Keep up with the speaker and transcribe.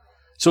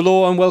So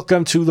hello and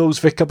welcome to Those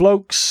Vicar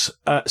Blokes.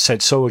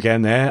 Said so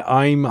again there.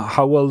 I'm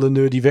Howell the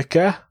Nerdy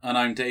Vicar. And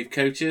I'm Dave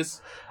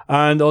Coaches.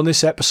 And on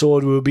this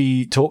episode we'll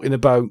be talking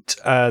about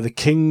the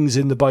kings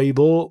in the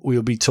Bible.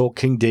 We'll be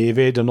talking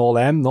David and all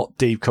them, not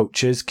Dave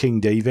Coaches, King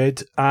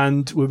David.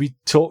 And we'll be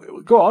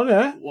talking... Go on,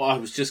 eh? Well, I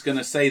was just going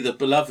to say the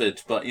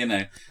beloved, but you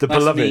know, the that's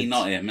beloved. Me,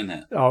 not him,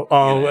 innit?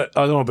 Oh, you know?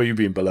 I don't know about you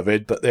being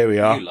beloved, but there we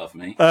are. You love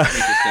me. You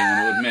just don't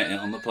want to admit it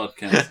on the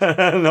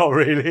podcast. Not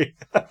really.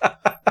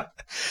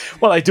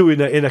 Well, I do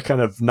in a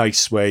kind of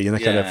nice way, in a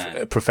kind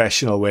of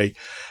professional way.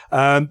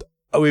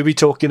 We'll be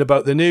talking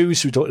about the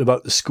news. We're talking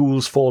about the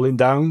schools falling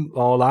down,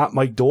 all that.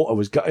 My daughter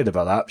was gutted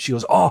about that. She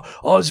goes, oh,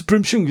 it's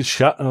Brimsham is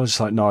shut. And I was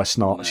like, no, it's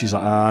not. No, she's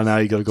like, no,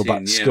 you got to go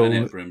back to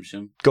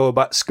school. Go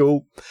back to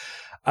school.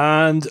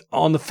 And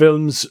on the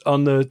films,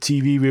 on the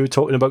TV, we were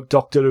talking about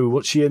Doctor Who.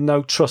 What's she in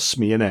now? Trust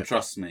Me, innit?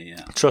 Trust Me,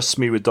 yeah. Trust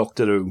Me with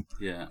Doctor Who,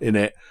 in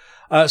it.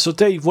 So,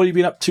 Dave, what have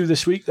you been up to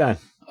this week then?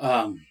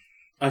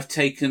 I've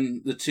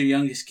taken the two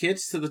youngest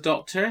kids to the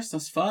doctors.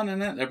 That's fun,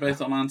 isn't it? They're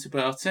both on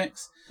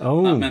antibiotics.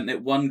 Oh. That meant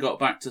that one got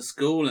back to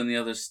school and the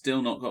other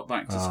still not got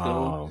back to Oh,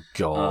 school.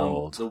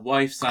 God. The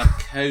wife's had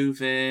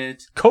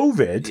COVID.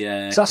 COVID?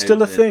 Yeah. Is that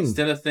still a thing?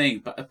 Still a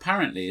thing. But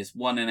apparently it's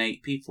 1 in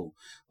 8 people.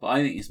 But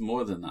I think it's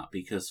more than that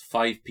because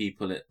 5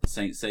 people at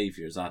St.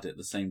 Saviour's had it at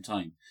the same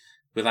time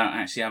without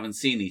actually having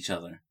seen each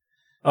other.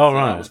 Oh, so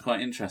right. That was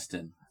quite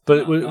interesting.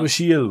 But was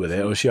she ill with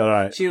it or was she all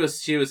right? She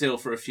was ill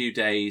for a few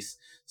days.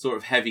 Sort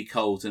of heavy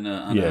cold and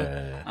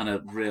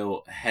a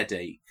real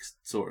headache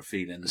sort of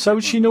feeling. So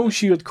would she know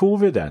she had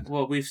COVID then?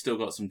 Well, we've still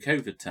got some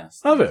COVID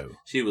tests. Have you?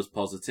 She was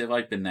positive.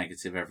 I've been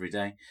negative every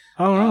day.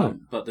 Oh, right.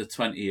 But the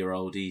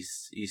 20-year-old,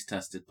 he's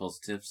tested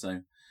positive,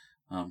 so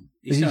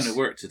he's going to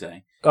work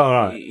today. Oh,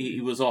 right.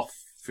 He was off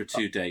for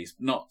 2 days.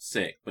 Not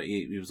sick, but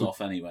he was off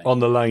anyway.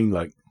 On the line,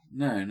 like?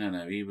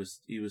 No. He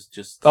was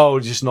just... Oh,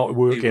 just not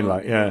working, He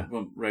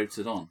wasn't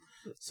rotated on.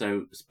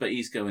 So, but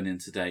he's going in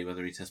today,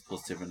 whether he tests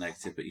positive or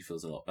negative, but he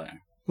feels a lot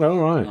better. All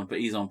right. But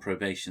he's on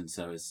probation,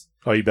 so it's...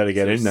 Oh, you better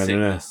get in then,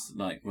 sickness,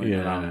 like, won't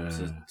allow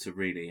him to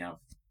really have...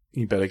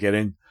 You better get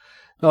in.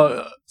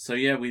 No, so,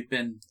 yeah, we've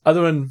been...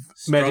 Other than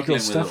medical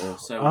stuff? With it all.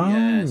 So,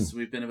 yes,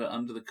 we've been a bit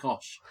under the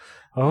cosh.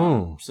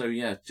 Oh. So,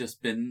 yeah,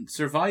 just been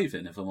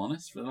surviving, if I'm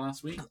honest, for the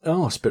last week.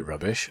 Oh, it's a bit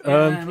rubbish.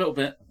 Yeah, a little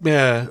bit.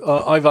 Yeah,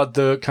 I've had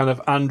the kind of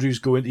Andrews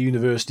going to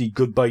university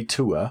goodbye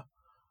tour.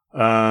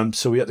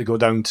 So we had to go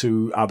down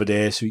to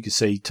Aberdeen so we could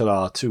say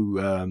ta-ra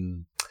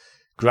to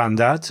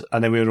Grandad,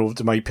 and then we went over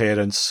to my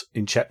parents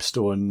in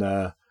Chepstow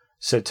and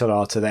said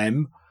ta-ra to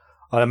them.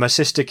 And then my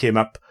sister came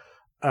up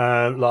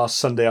last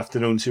Sunday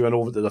afternoon, so we went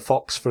over to the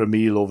Fox for a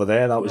meal over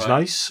there. That was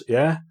nice,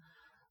 yeah.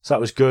 So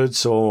that was good.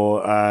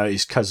 So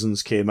his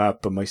cousins came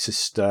up and my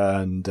sister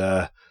and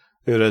her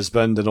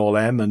husband and all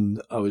them,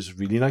 and it was a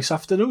really nice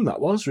afternoon.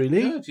 That was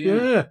really, good,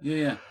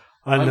 yeah.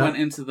 And, I went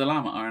into the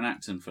Lamb at Iron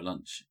Acton for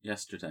lunch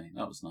yesterday.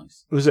 That was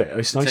nice. Was it?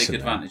 It's nice. Take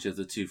advantage of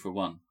the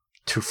 2-for-1.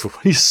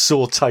 2-for-1. He's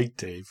so tight,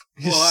 Dave.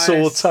 He's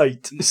so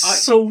tight.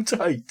 So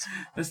tight.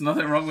 There's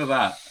nothing wrong with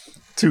that.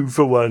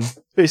 2-for-1.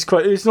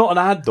 It's not an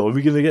ad though.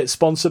 We're going to get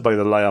sponsored by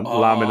the Lamb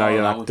and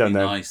Iron Acton.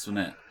 That would be nice,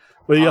 wouldn't it?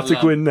 Well, you have to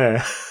go in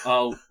there.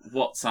 I'll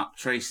WhatsApp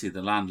Tracy,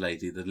 the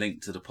landlady, the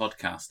link to the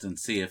podcast, and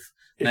see if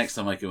next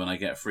time I go in, I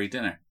get a free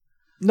dinner.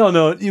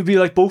 No, you'd be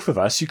like both of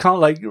us. You can't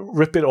like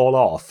rip it all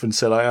off and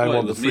say like, I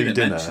want the free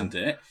dinner. Mentioned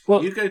it.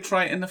 Well, you go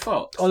try it in the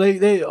Fox. Oh,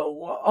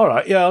 all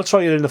right, yeah, I'll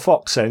try it in the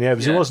Fox then. Yeah,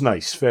 because it was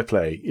nice, fair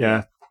play.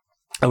 Yeah,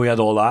 and we had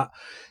all that,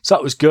 so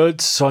that was good.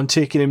 So I'm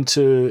taking him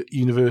to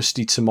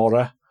university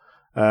tomorrow.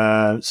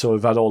 So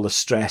we've had all the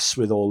stress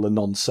with all the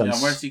nonsense. Yeah,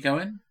 and where's he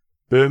going?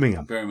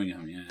 Birmingham,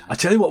 yeah. I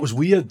tell you what was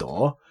weird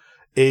though,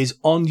 is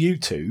on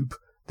YouTube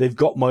they've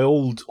got my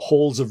old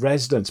halls of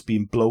residence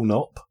being blown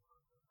up.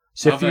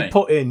 So if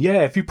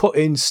you put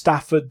in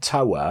Stafford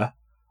Tower,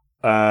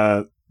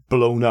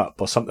 blown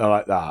up or something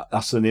like that,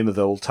 that's the name of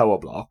the old tower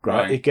block,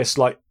 right? It gets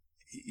like,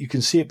 you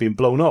can see it being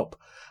blown up.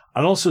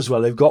 And also as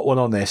well, they've got one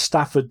on there,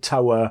 Stafford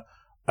Tower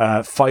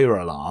fire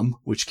alarm,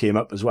 which came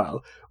up as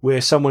well, where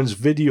someone's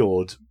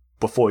videoed,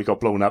 before it got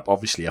blown up,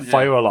 obviously, a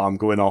fire alarm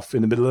going off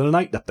in the middle of the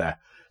night up there.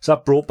 So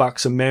that brought back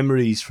some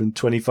memories from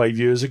 25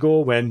 years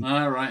ago when...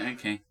 Oh, right,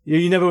 okay.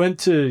 You never went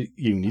to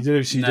uni, did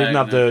you? So you didn't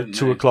have the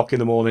 2 o'clock in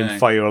the morning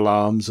fire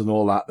alarms and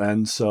all that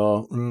then,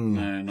 so...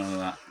 No, none of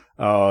that.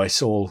 Oh,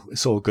 it's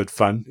all good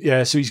fun.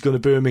 Yeah, so he's going to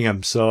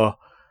Birmingham, so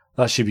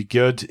that should be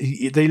good.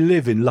 They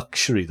live in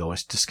luxury, though.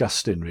 It's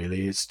disgusting,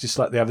 really. It's just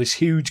like they have this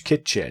huge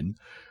kitchen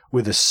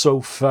with a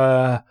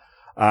sofa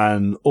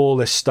and all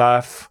this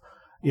stuff.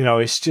 You know,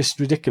 it's just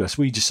ridiculous.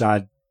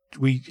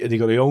 They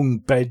got their own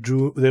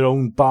bedroom, their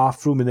own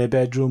bathroom in their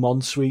bedroom,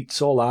 en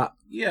suites, all that.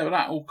 Yeah, but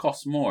that all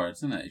costs more,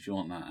 doesn't it, if you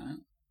want that?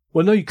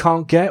 Well, no, you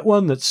can't get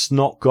one that's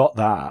not got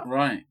that.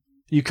 Right.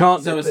 You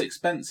can't. So it's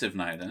expensive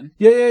now, then?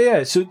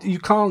 Yeah. So you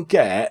can't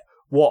get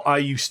what I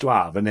used to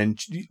have. And then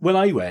when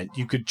I went,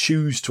 you could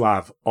choose to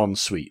have en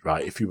suite,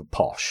 right, if you were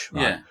posh,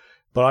 right? Yeah.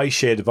 But I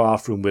shared a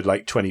bathroom with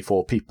like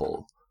 24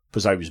 people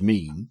because I was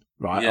mean,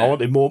 right? Yeah. I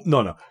wanted more.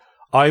 No.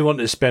 I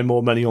wanted to spend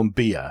more money on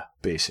beer,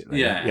 basically.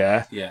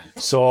 Yeah.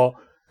 So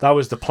that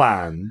was the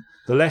plan.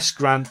 The less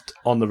grant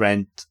on the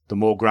rent, the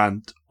more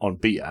grant on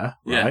beer,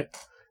 right? Yeah.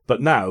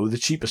 But now the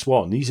cheapest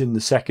one, he's in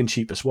the second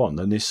cheapest one,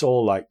 and it's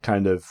all like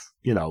kind of,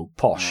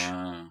 posh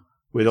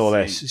with all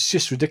this. It's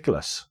just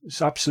ridiculous.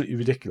 It's absolutely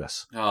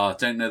ridiculous. Oh,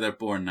 don't know they're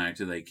born now,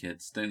 do they,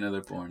 kids? Don't know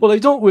they're born. Well, they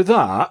don't with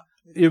that.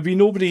 There'll be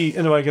nobody,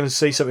 I'm going to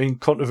say something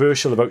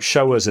controversial about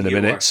showers in a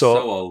minute. You are so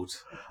old.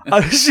 I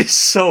was just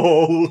so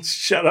old.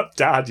 Shut up,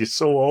 Dad. You're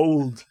so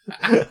old.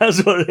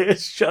 That's what it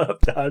is. Shut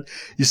up, Dad.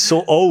 You're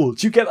so old.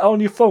 Do you get that on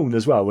your phone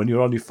as well? When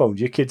you're on your phone,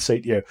 your kids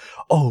say to you,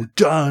 "Oh,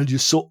 Dad, you're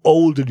so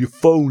old and your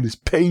phone is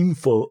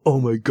painful."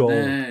 Oh, my God.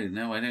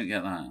 No, I don't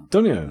get that.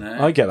 Don't you?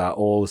 No. I get that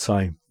all the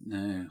time.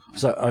 No.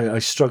 So I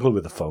struggle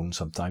with the phone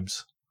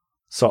sometimes.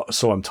 So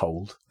I'm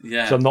told.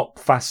 Yeah. So I'm not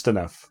fast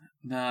enough.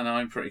 No,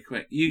 I'm pretty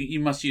quick.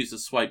 You must use a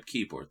swipe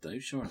keyboard, though,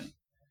 surely.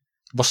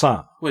 What's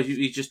that? Well,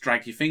 you just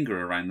drag your finger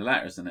around the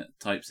letters and it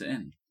types it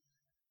in.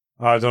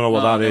 I don't know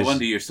what that is. No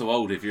wonder you're so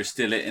old if you're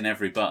still hitting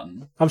every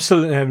button. I'm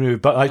still hitting every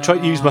button. I try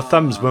to use my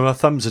thumbs, but my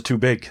thumbs are too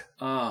big.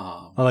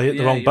 Oh. And I hit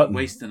the wrong button.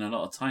 You're wasting a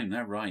lot of time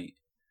there, right.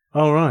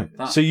 Oh, right.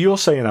 So you're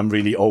saying I'm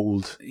really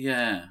old.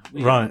 Yeah.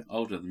 Right.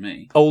 Older than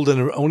me.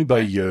 Older only by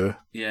a year.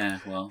 Yeah,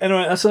 well.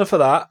 Anyway, that's enough of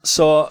that.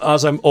 So,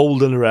 as I'm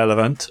old and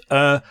irrelevant.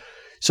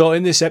 So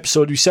in this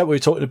episode, we said what we're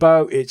talking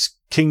about. It's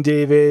King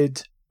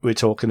David. We're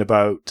talking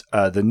about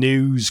the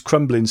news,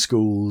 crumbling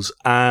schools,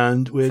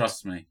 and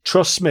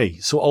Trust me.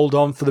 So hold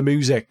on for the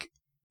music.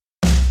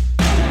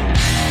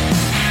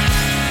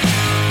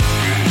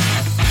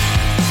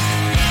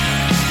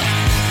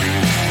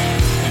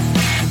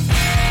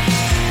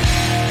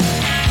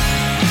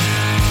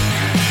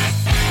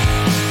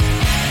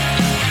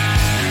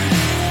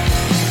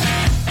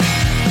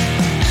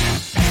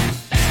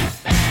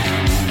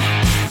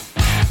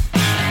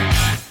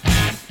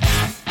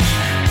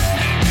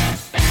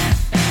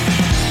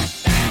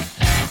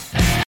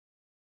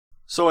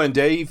 So,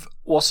 Dave,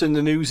 what's in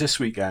the news this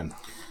weekend?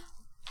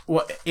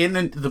 Well, in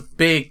the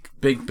big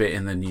bit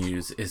in the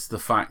news is the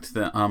fact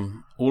that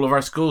all of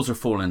our schools are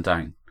falling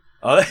down.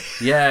 Oh,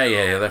 yeah,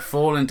 they're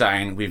falling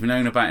down. We've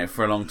known about it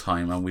for a long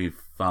time, and we've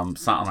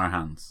sat on our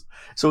hands.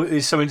 So,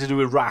 it's something to do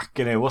with rack,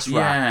 What's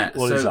rack?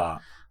 What is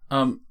that?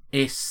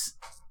 It's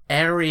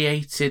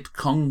aerated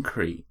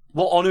concrete.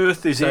 What on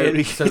earth is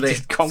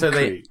aerated concrete? So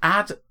they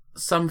add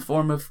some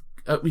form of.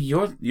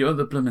 You're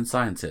the blooming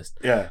scientist.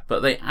 Yeah. But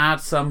they add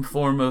some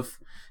form of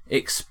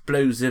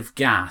explosive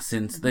gas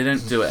into. They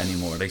don't do it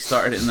anymore. They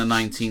started it in the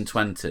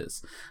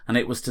 1920s, and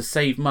it was to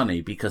save money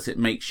because it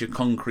makes your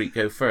concrete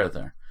go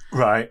further.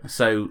 Right.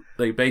 So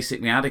they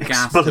basically add a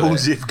gas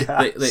explosive to it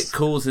gas that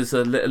causes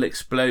a little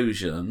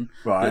explosion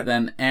that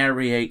then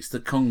aerates the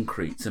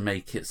concrete to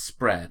make it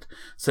spread.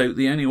 So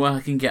the only way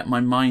I can get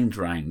my mind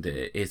around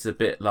it is a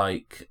bit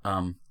like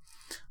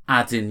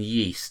adding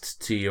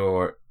yeast to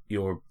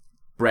your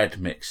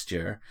bread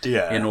mixture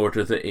in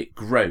order that it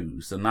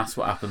grows, and that's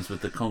what happens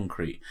with the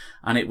concrete.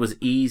 And it was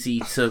easy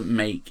to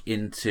make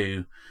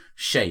into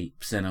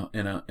shapes in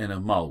a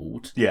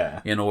mold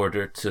in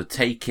order to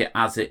take it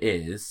as it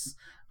is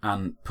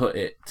and put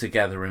it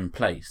together in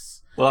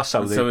place. Well, that's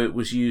how so it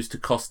was used to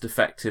cost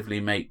effectively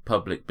make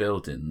public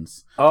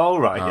buildings. Oh,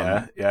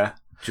 right. Yeah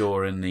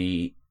during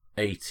the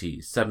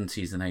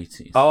 70s and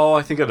 80s. Oh,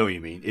 I think I know what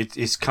you mean.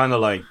 It's kind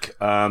of like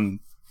there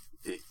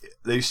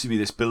used to be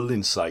this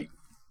building site.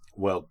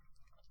 Well,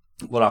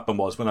 what happened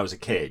was when I was a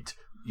kid,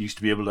 you used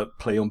to be able to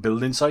play on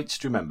building sites.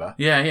 Do you remember?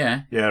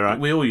 Yeah. Yeah, right.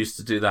 We all used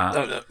to do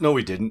that. No,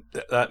 we didn't.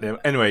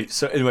 Anyway,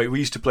 we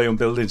used to play on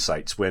building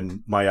sites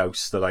when my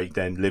house that I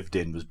then lived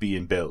in was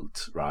being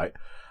built, right?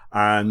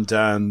 And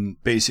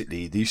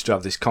basically, they used to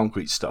have this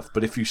concrete stuff,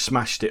 but if you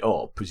smashed it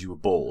up because you were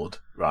bored,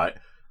 right,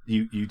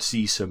 you'd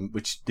see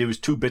there was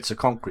two bits of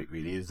concrete,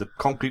 really. There's the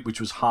concrete which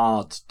was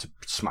hard to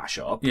smash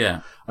up,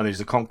 and there's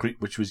the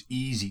concrete which was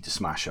easy to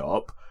smash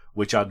up,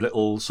 which had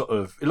little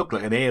it looked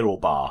like an aero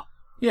bar.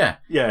 Yeah.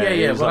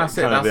 Well, that's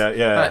it.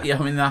 I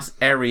mean, that's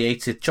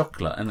aerated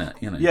chocolate, isn't it?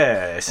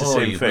 Yeah, it's the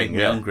same thing. Make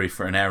me hungry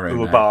for an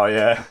arrow. Bar,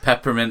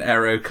 Peppermint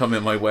arrow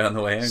coming my way on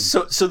the way home.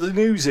 So the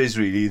news is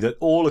really that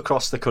all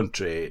across the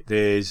country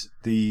there's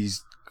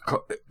these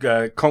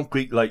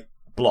concrete like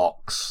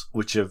blocks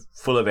which are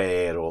full of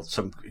air or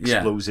some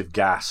explosive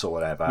gas or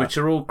whatever, which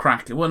are all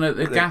cracking. Well, no,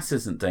 the gas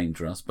isn't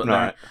dangerous,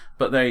 but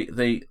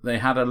they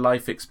had a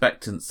life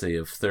expectancy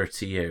of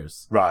 30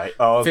 years. Right.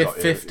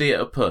 50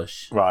 at a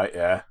push. Right.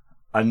 Yeah.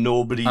 And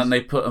they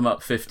put them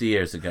up 50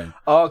 years ago.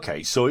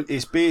 Okay, so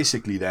it's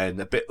basically then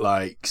a bit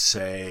like,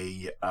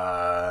 say,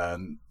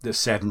 the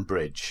Severn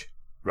Bridge,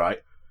 right?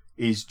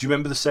 Do you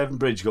remember the Severn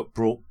Bridge got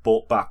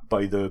bought back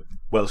by the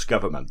Welsh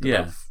government?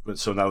 Yeah.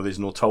 So now there's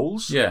no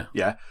tolls? Yeah.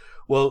 Yeah.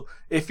 Well,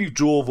 if you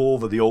drove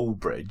over the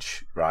old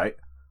bridge, right,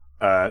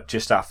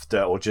 just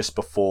after or just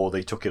before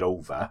they took it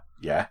over,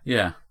 yeah,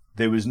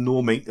 there was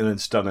no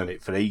maintenance done on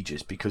it for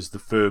ages because the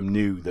firm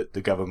knew that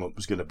the government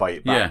was going to buy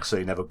it back, so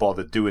they never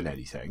bothered doing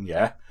anything,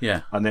 Yeah.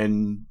 And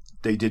then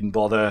they didn't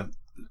bother,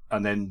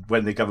 and then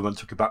when the government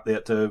took it back, they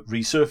had to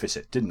resurface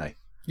it, didn't they?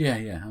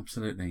 Yeah,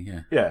 absolutely,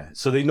 yeah. Yeah,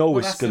 so they know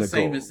it's going to go. That's the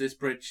same as this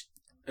bridge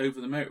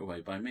over the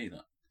motorway by me,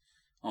 that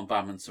on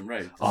Badminton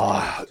Road.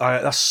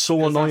 That's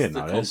so annoying.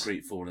 That's the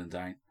concrete falling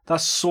down.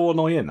 That's so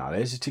annoying. That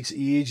is. It takes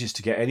ages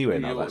to get anywhere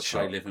now. You're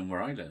try living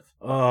where I live.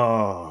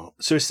 Oh,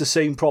 so it's the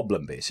same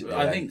problem basically.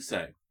 I think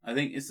so. I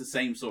think it's the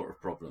same sort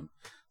of problem.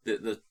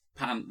 The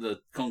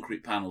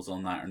concrete panels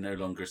on that are no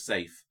longer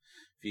safe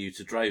for you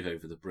to drive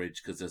over the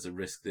bridge because there's a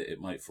risk that it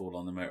might fall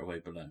on the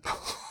motorway below.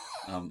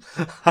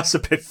 That's a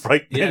bit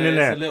frightening, isn't it?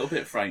 Yeah, it's a little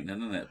bit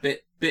frightening, isn't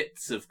it?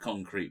 Bits of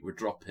concrete were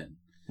dropping.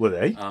 Were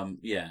they?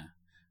 Yeah.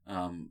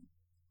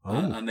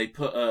 And they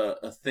put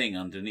a thing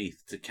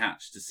underneath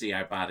to see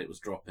how bad it was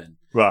dropping.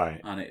 Right.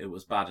 And it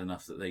was bad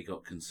enough that they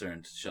got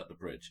concerned to shut the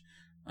bridge.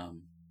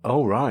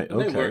 Right.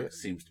 Okay. No work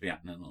seems to be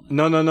happening on it.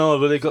 No.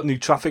 But they've got new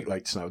traffic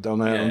lights now down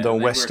there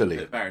down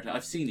Westerly.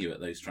 I've seen you at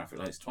those traffic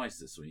lights twice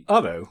this week. Oh,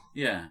 no?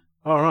 Yeah.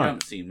 All right. You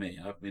haven't seen me.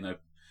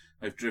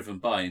 I've driven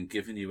by and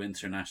given you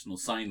international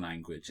sign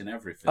language and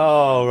everything.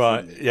 Oh,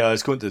 right. Yeah, I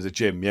was going to the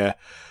gym, yeah.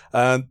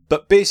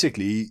 But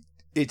basically,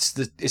 it's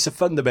a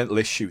fundamental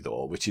issue,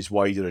 though, which is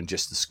wider than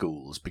just the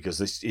schools,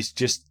 because it's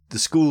just the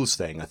schools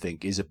thing, I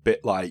think, is a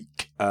bit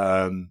like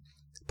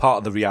part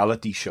of the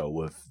reality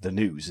show of the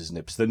news, isn't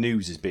it? Because the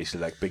news is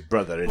basically like Big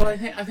Brother. Well,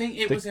 I think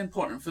it was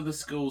important for the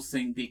schools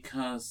thing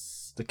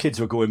because the kids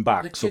were going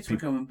back. Were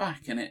going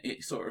back, and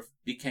it sort of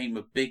became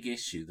a big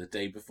issue the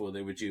day before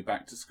they were due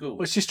back to school.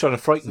 Well, it's just trying to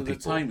frighten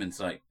people. So the timing's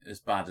like as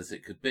bad as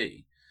it could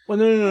be. Well,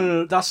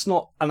 no. That's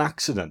not an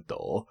accident,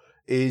 though.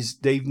 Is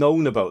they've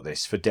known about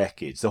this for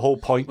decades. The whole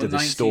point of the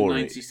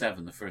story.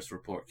 1997, the first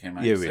report came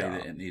out to say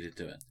that it needed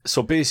doing.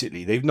 So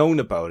basically, they've known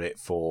about it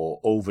for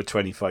over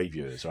 25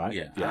 years, right?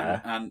 Yeah.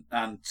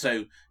 And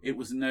so it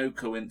was no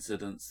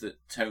coincidence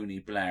that Tony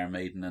Blair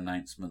made an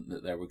announcement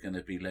that there were going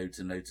to be loads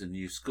and loads of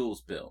new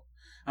schools built.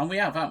 And we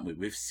have, haven't we?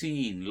 We've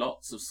seen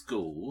lots of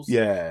schools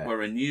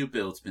where a new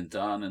build's been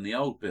done and the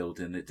old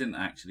building that didn't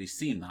actually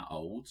seem that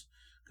old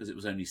because it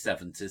was only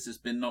 70s has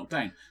been knocked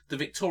down. The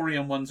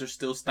Victorian ones are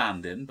still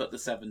standing, but the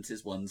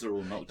 70s ones are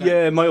all knocked down.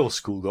 Yeah, my old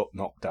school got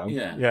knocked down.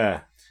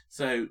 Yeah.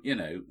 So,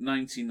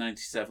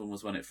 1997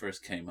 was when it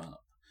first came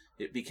up.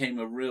 It became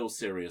a real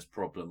serious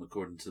problem,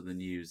 according to the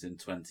news, in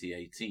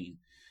 2018.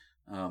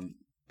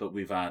 But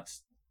we've had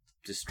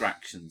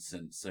distractions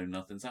since, so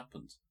nothing's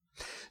happened.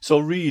 So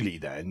really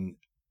then,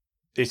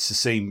 it's the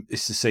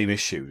same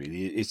issue,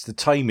 really. It's the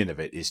timing of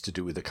it is to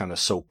do with the kind of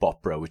soap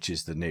opera, which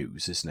is the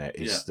news, isn't it?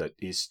 That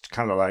it's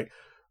kind of like,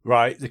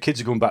 right, the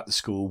kids are going back to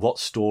school. What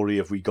story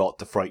have we got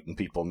to frighten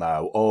people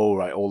now? Oh,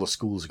 right, all the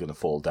schools are going to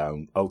fall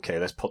down. Okay,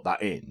 let's put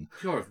that in.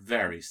 You're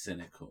very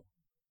cynical.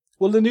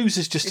 Well, the news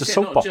is just a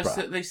soap opera. Is it not just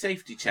that they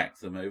safety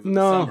checked them over the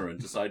summer and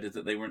decided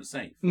that they weren't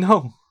safe?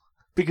 No,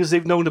 because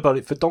they've known about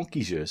it for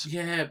donkey's years.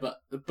 Yeah,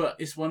 but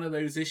it's one of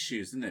those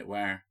issues, isn't it,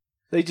 where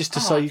they just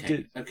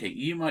decided... Okay,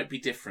 you might be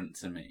different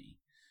to me.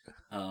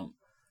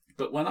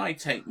 But when I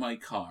take my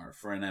car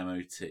for an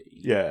MOT...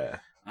 Yeah.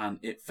 And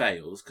it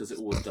fails, because it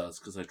always does,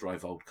 because I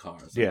drive old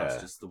cars. And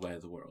that's just the way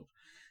of the world.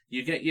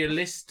 You get your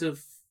list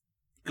of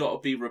got to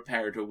be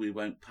repaired or we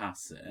won't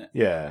pass it.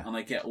 Yeah. And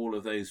I get all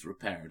of those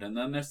repaired. And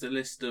then there's the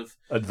list of...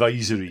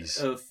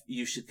 advisories. Of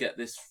you should get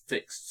this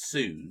fixed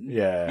soon.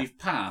 Yeah. You've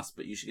passed,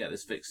 but you should get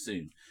this fixed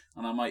soon.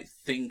 And I might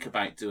think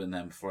about doing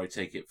them before I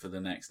take it for the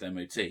next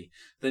MOT.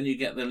 Then you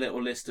get the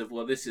little list of,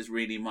 well, this is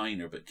really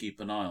minor, but keep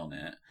an eye on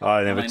it.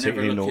 I never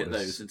look at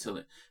those until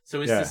it...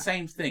 So it's the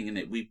same thing, isn't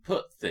it? We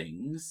put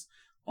things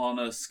on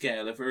a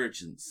scale of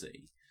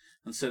urgency.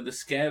 And so the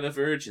scale of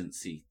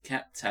urgency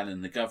kept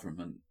telling the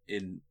government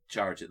in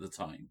charge at the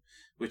time,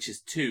 which is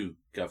two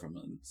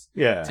governments.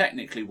 Yeah.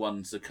 Technically,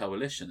 one's a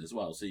coalition as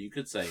well. So you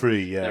could say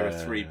there are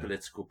three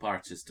political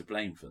parties to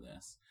blame for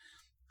this.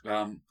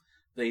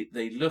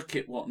 They look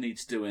at what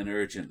needs doing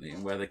urgently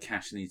and where the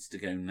cash needs to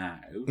go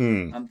now.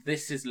 And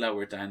this is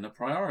lower down the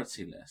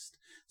priority list.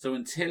 So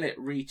until it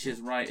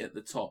reaches right at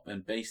the top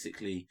and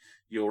basically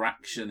your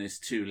action is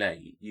too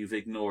late, you've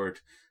ignored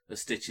a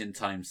stitch in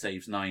time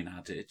saves 9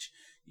 adage,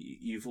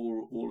 you've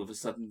all of a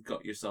sudden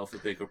got yourself a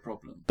bigger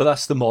problem. But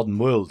that's the modern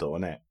world, though,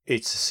 isn't it?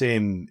 It's the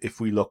same if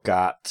we look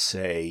at,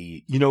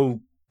 say,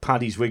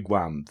 Paddy's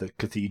Wigwam, the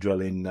cathedral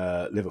in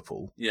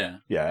Liverpool. Yeah.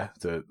 Yeah,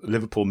 the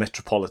Liverpool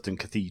Metropolitan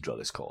Cathedral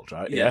is called,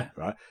 right? Yeah.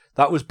 Right.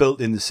 That was built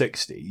in the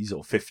 60s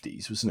or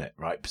 50s, wasn't it?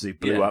 Right, because they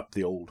blew up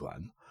the old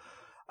one.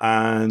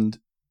 And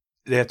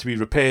they had to be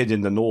repaired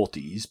in the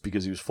noughties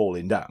because it was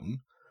falling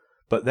down.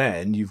 But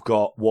then you've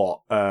got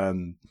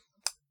Wells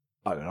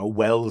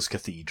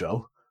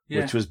Cathedral,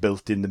 which was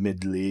built in the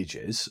Middle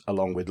Ages,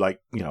 along with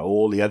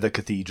all the other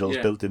cathedrals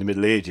built in the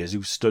Middle Ages,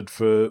 who stood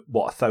for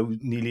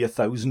nearly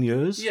 1,000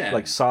 years,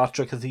 like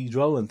Sartre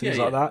Cathedral and things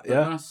like that.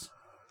 Yeah,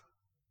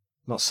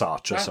 not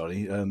Sartre,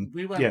 sorry.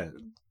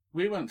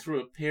 We went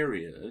through a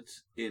period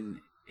in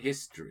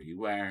history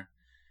where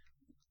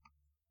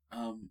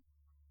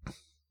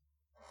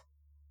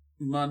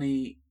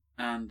money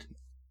and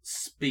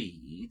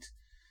speed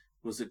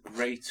was a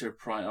greater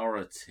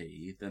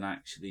priority than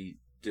actually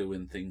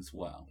doing things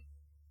well.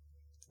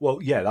 Well,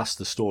 yeah, that's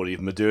the story of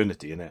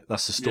modernity, isn't it?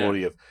 That's the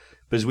story of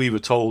Because we were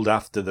told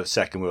after the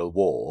Second World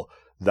War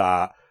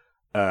that...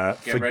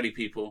 Get ready,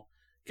 people.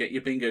 Get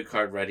your bingo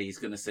card ready. He's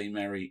going to say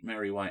Mary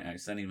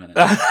Whitehouse any minute.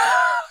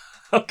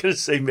 I'm going to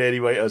say Mary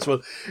Whitehouse.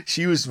 Well,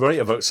 she was right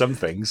about some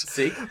things.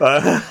 See?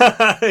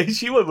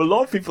 A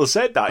lot of people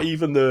said that,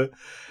 even though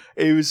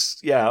it was...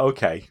 Yeah,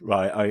 okay,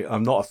 right.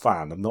 I'm not a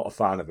fan. I'm not a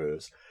fan of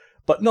hers.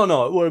 But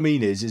no, what I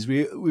mean is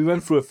we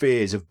went through a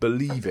phase of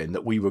believing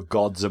that we were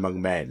gods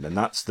among men, and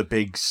that's the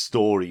big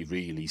story,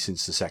 really,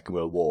 since the Second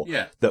World War.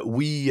 Yeah. That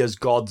we, as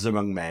gods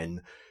among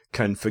men,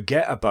 can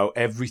forget about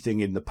everything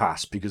in the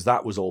past because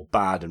that was all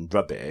bad and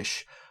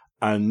rubbish,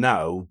 and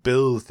now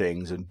build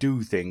things and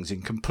do things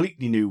in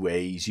completely new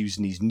ways,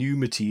 using these new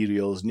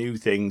materials, new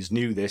things,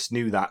 new this,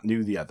 new that,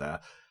 new the other.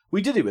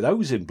 We did it with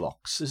housing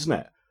blocks, isn't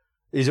it?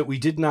 Is that we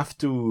didn't have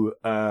to...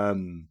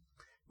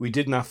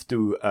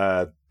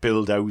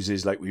 build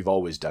houses like we've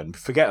always done.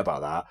 Forget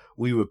about that.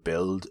 We would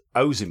build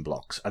housing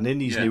blocks. And in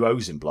these new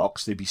housing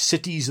blocks, they'd be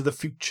cities of the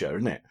future,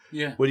 innit?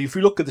 Yeah. Well, if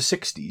you look at the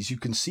 60s, you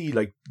can see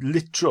like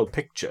literal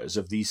pictures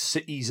of these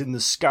cities in the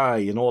sky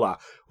and all that,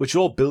 which are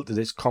all built to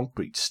this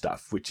concrete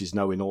stuff, which is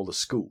now in all the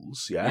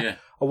schools, yeah?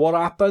 And what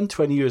happened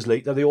 20 years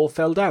later? They all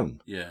fell down.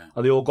 Yeah.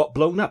 And they all got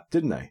blown up,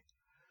 didn't they?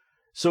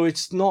 So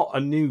it's not a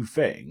new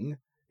thing.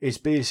 It's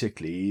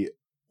basically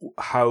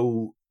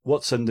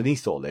what's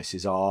underneath all this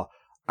is our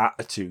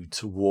attitude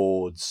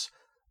towards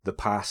the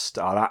past,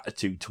 our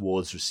attitude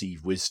towards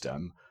received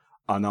wisdom,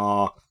 and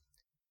our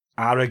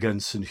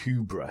arrogance and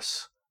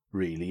hubris,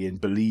 really, in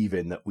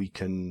believing that we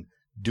can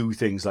do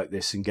things like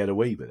this and get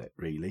away with it,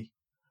 really.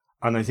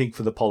 And I think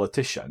for the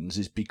politicians,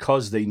 is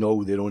because they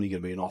know they're only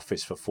going to be in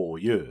office for 4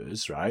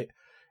 years, right?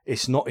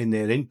 It's not in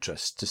their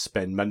interest to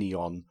spend money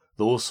on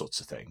those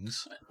sorts of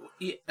things.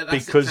 Yeah,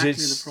 that's because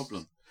exactly the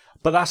problem.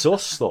 But that's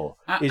us, though.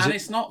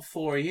 It's not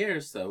 4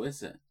 years, though,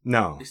 is it?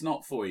 No. It's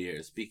not 4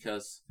 years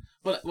because...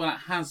 Well,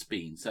 it has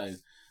been. So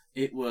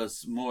it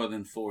was more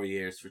than 4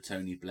 years for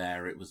Tony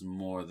Blair. It was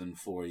more than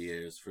 4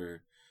 years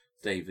for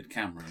David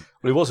Cameron.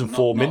 Well, it wasn't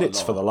 4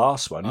 minutes for the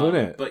last one,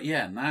 wasn't it? But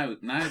yeah, now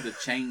the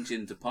change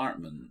in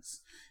departments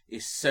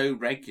is so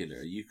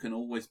regular, you can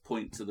always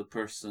point to the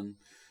person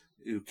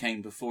who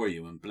came before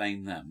you and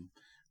blame them.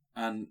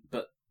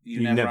 But...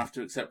 You never have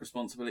to accept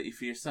responsibility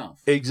for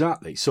yourself.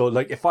 Exactly. So,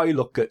 like, if I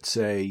look at,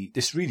 say,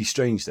 this really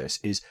strange,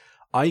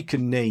 I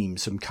can name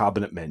some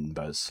cabinet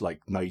members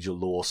like Nigel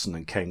Lawson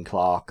and Ken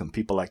Clarke and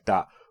people like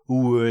that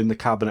who were in the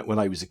cabinet when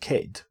I was a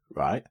kid,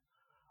 right?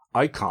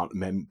 I can't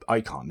name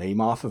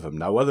half of them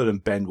now, other than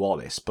Ben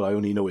Wallace, but I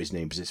only know his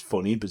name because it's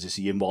funny, because it's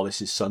Ian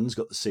Wallace's son's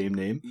got the same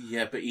name.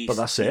 Yeah, but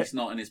that's it. He's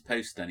not in his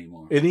post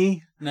anymore. Isn't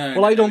he? No.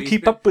 Well, I don't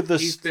keep up with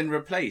this. He's been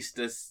replaced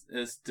as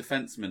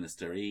defence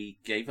minister. He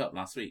gave up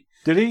last week.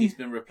 Did he? He's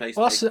been replaced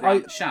by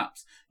Grant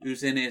Shapps,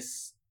 who's in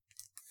his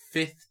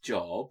 5th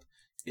job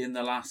in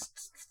the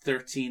last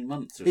 13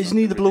 months. Isn't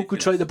he the bloke who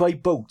tried to buy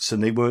boats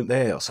and they weren't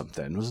there or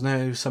something? Wasn't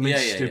there something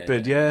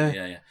stupid?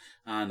 Yeah.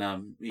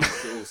 And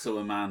he's also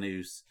a man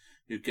who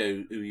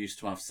used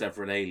to have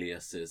several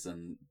aliases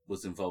and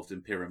was involved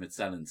in pyramid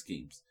selling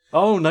schemes.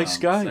 Oh, nice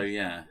guy. So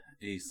yeah,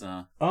 he's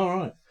all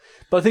right.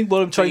 But I think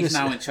what I'm trying he's to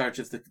now say... in charge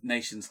of the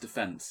nation's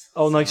defence.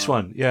 Oh, so... nice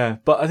one. Yeah,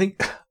 but I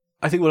think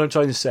what I'm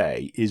trying to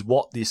say is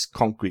what this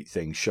concrete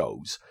thing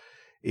shows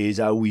is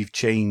how we've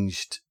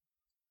changed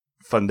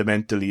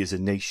fundamentally as a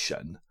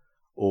nation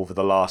over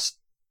the last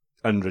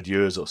 100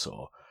 years or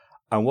so.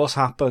 And what's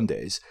happened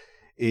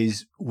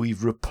is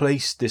we've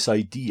replaced this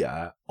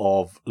idea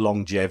of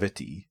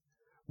longevity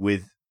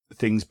with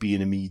things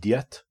being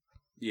immediate.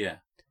 Yeah.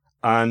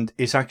 And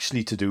it's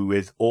actually to do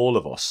with all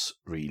of us,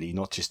 really,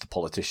 not just the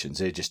politicians.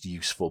 They're just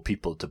useful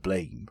people to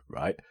blame,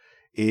 right?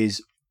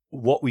 Is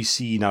what we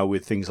see now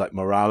with things like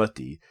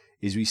morality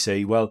is we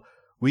say, well,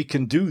 we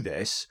can do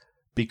this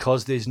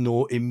because there's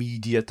no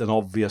immediate and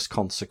obvious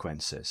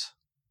consequences.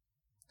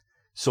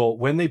 So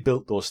when they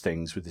built those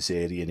things with this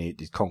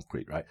alienated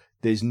concrete, right,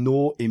 there's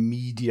no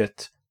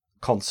immediate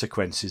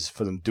consequences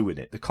for them doing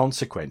it. The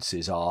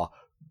consequences are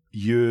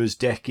years,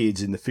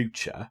 decades in the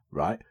future,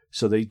 right?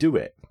 So they do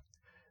it.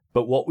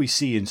 But what we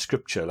see in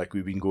scripture, like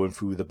we've been going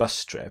through the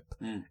bus trip,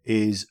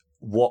 is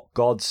what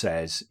God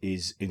says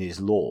is in his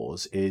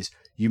laws is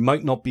you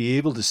might not be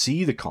able to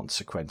see the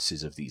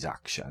consequences of these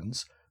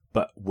actions,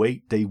 but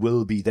wait, they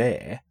will be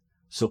there.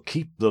 So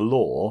keep the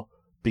law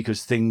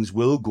because things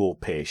will go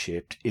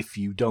pear-shaped if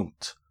you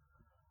don't.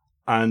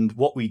 And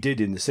what we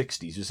did in the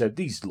 60s was said,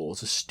 these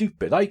laws are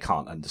stupid. I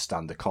can't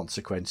understand the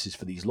consequences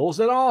for these laws.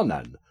 There are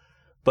none.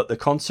 But the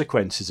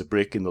consequences of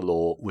breaking the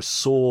law were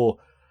so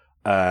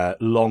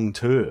long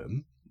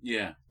term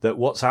that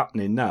what's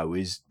happening now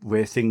is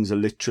where things are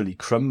literally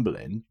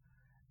crumbling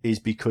is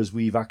because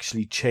we've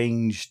actually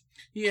changed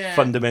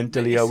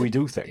fundamentally how we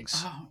do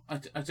things.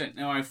 I don't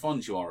know how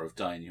fond you are of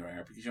dyeing your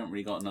hair because you haven't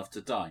really got enough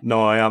to dye.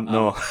 No, I am.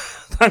 No,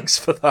 thanks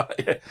for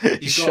that.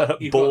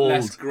 You've got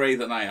less grey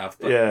than I have,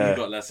 but you've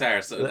got less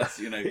hair, so that's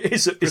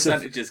it's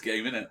percentages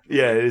game, isn't it?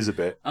 Yeah, it is a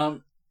bit.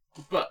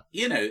 But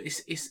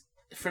it's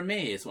for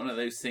me, it's one of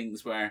those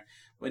things where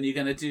when you're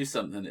going to do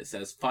something, it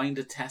says find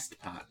a test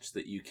patch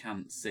that you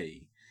can't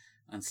see.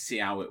 and see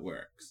how it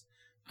works.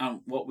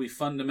 And what we've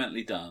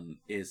fundamentally done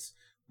is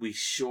we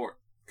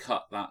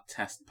shortcut that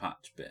test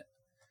patch bit.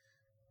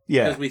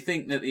 Yeah. Because we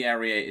think that the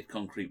aerated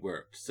concrete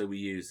worked, so we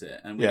use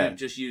it. And we don't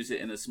just use it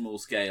in a small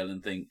scale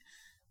and think,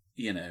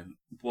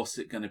 what's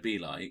it going to be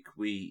like?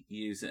 We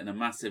use it in a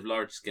massive,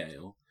 large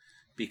scale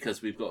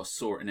because we've got to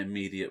sort an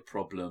immediate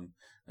problem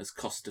as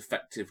cost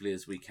effectively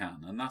as we can.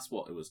 And that's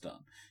what it was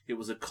done. It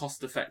was a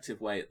cost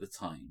effective way at the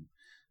time.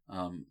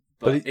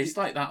 But it's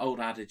like that old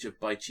adage of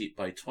buy cheap,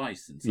 buy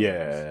twice. In some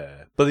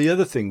ways. But the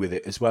other thing with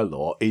it as well,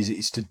 though, is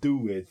it's to do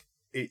with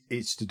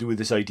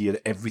this idea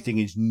that everything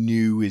is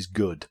new is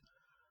good.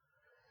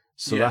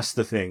 So that's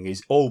the thing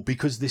is,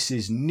 because this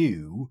is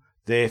new,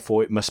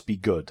 therefore it must be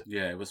good.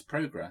 Yeah, it was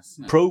progress.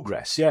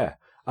 Progress, yeah.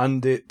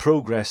 And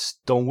progress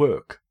don't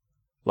work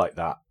like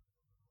that.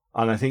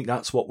 And I think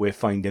that's what we're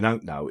finding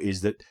out now, is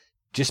that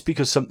just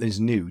because something's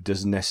new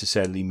doesn't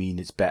necessarily mean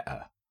it's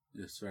better.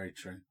 That's very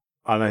true.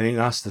 And I think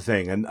that's the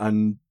thing.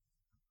 And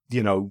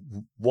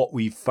what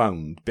we've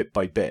found bit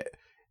by bit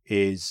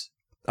is,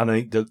 and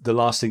I think the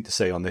last thing to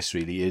say on this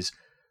really is,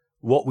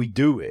 what we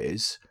do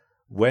is,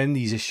 when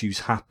these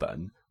issues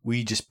happen,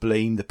 we just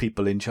blame the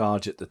people in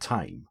charge at the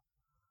time.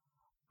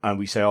 And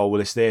we say,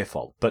 it's their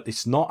fault. But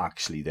it's not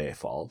actually their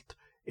fault.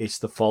 It's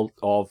the fault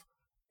of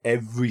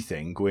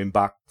everything going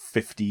back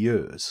 50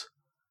 years.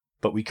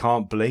 But we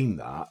can't blame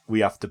that. We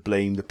have to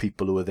blame the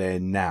people who are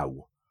there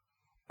now.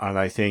 And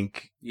I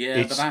think...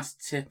 Yeah, but that's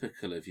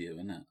typical of you,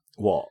 isn't it?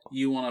 What?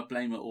 You want to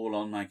blame it all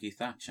on Maggie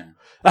Thatcher.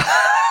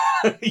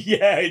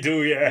 Yeah, I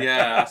do, yeah.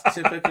 Yeah, that's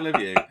typical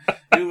of you.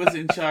 Who was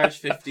in charge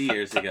 50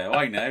 years ago?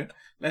 I know.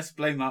 Let's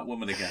blame that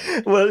woman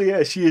again. Well,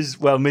 yeah, she is.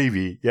 Well,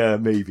 maybe. Yeah,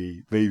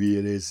 maybe. Maybe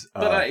it is.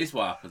 But that is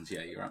what happens.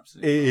 Yeah, you're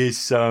absolutely right. It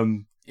is.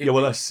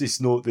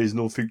 There's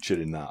no future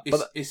in that.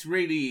 It's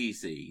really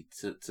easy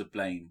to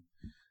blame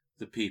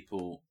the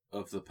people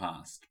of the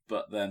past,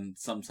 but then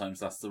sometimes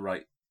that's the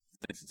right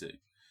thing to do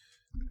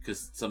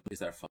because somebody's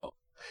their fault.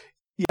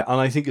 Yeah,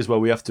 and I think as well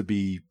we have to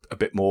be a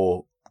bit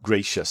more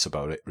gracious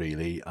about it,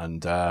 really,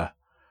 and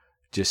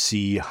just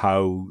see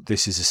how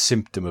this is a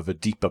symptom of a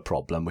deeper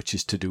problem, which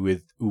is to do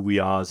with who we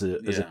are as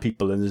a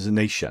people and as a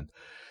nation.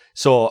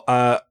 So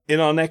in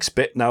our next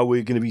bit now,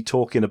 we're going to be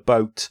talking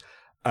about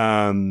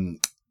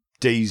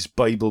Dave's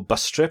Bible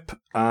bus trip,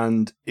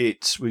 and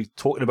we're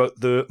talking about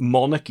the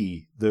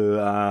monarchy,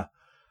 the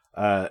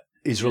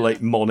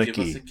Israelite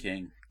monarchy. Give us a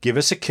king. Give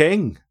us a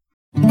king.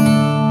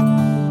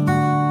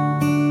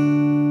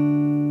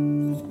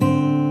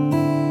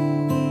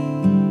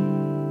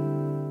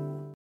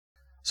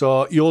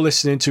 So you're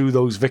listening to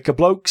those Vicar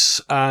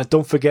Blokes.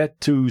 Don't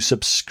forget to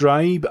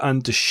subscribe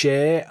and to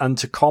share and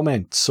to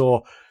comment.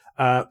 So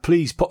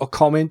please put a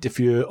comment if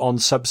you're on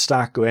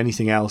Substack or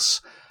anything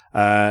else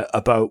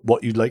about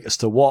what you'd like us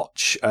to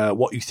watch,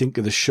 what you think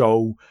of the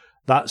show,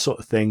 that sort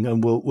of thing.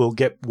 And we'll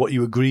get what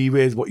you agree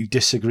with, what you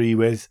disagree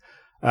with.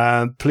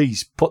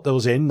 Please put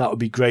those in. That would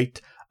be great.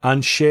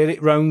 And share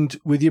it round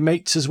with your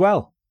mates as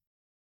well.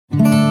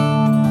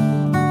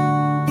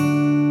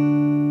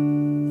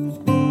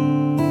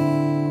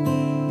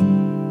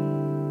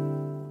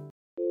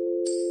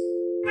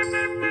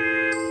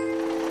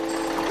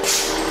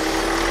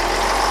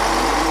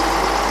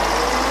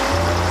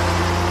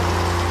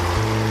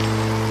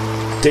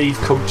 Dave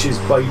Coach's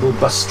Bible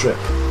bus trip.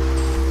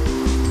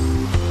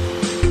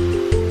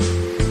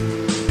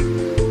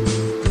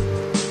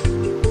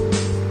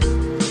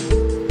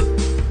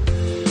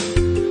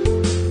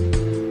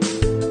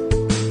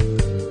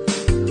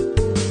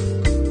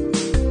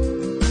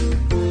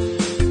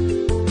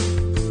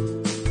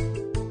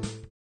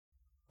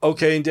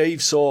 Okay, and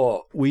Dave,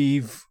 so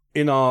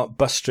in our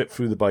bus trip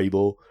through the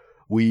Bible,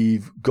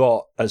 we've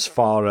got as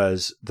far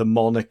as the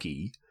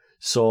monarchy.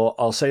 So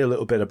I'll say a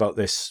little bit about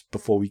this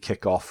before we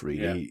kick off,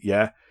 really.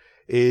 Yeah.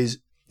 Is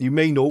you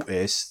may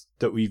notice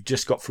that we've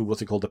just got through what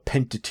they call the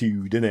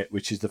Pentateuch, innit?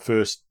 Which is the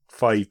first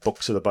 5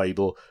 books of the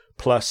Bible,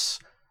 plus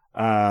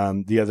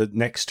the other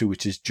next two,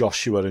 which is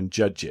Joshua and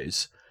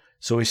Judges.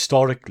 So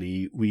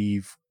historically,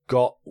 we've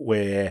got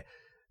where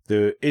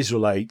the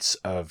Israelites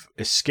have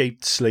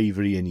escaped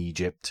slavery in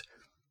Egypt.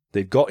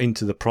 They've got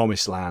into the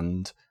Promised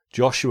Land.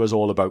 Joshua's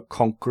all about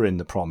conquering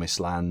the Promised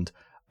Land.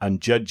 And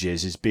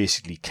Judges is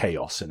basically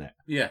chaos in it.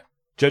 Yeah.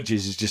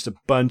 Judges is just a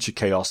bunch of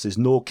chaos. There's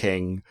no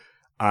king.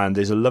 And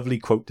there's a lovely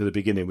quote at the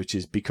beginning, which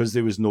is, because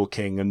there was no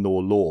king and no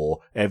law,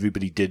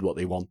 everybody did what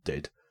they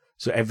wanted.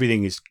 So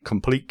everything is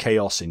complete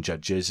chaos in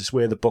Judges. It's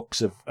where the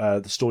books of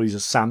the stories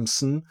of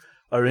Samson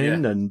are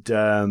in, and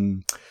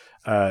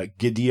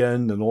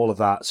Gideon and all of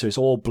that. So it's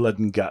all blood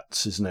and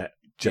guts, isn't it?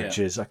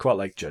 Judges. I quite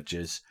like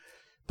Judges.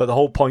 But the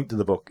whole point of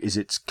the book is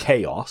it's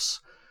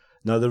chaos.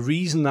 Now, the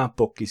reason that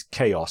book is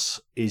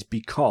chaos is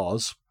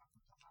because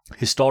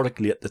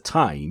historically at the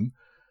time,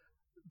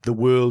 the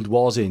world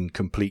was in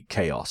complete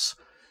chaos.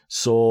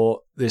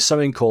 So there's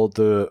something called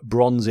the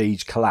Bronze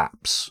Age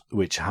collapse,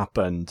 which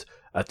happened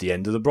at the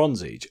end of the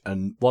Bronze Age.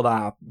 And what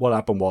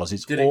happened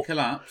was... Did it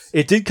collapse?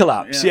 It did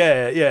collapse,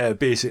 yeah,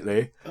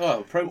 basically. Oh,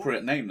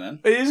 appropriate name then.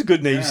 It is a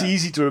good name. Yeah. It's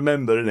easy to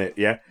remember, isn't it?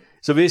 Yeah.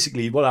 So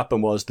basically what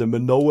happened was the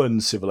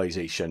Minoan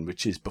civilization,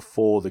 which is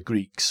before the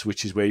Greeks,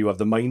 which is where you have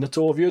the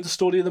Minotaur. Have you heard the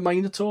story of the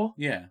Minotaur?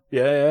 Yeah.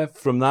 Yeah.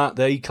 From that,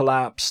 they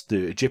collapsed.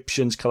 The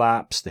Egyptians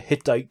collapsed. The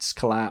Hittites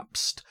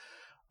collapsed.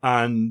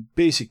 And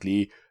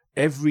basically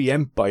every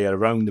empire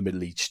around the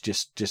Middle East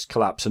just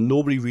collapsed, and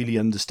nobody really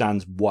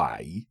understands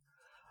why.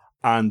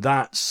 And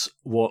that's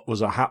what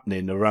was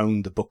happening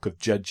around the Book of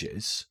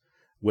Judges,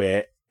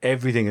 where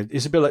everything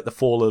is a bit like the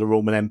fall of the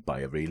Roman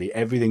Empire, really.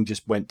 Everything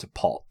just went to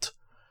pot.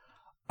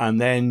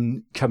 And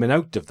then coming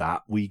out of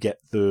that, we get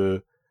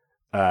the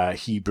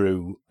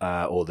Hebrew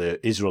or the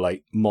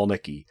Israelite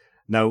monarchy.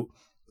 Now,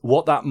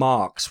 what that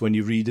marks when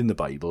you read in the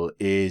Bible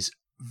is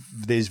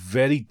there's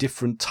very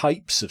different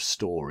types of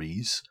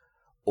stories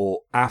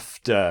or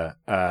after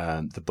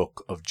the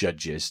Book of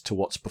Judges to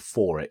what's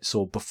before it.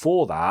 So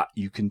before that,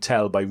 you can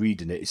tell by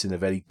reading it, it's in a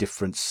very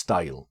different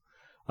style.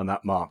 And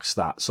that marks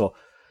that. So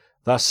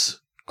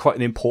that's quite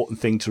an important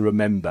thing to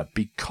remember,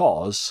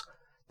 because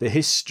the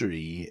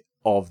history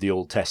of the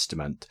Old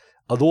Testament,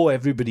 although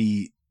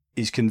everybody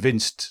is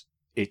convinced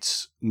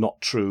it's not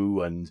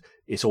true and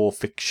it's all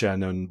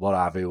fiction and what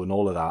have you and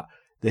all of that,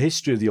 the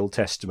history of the Old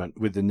Testament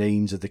with the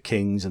names of the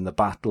kings and the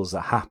battles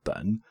that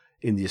happen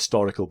in the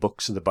historical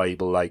books of the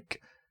Bible,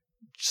 like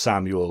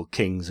Samuel,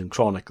 Kings and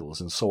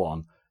Chronicles and so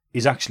on,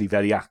 is actually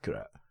very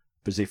accurate,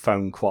 because they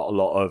found quite a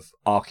lot of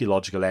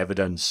archaeological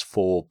evidence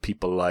for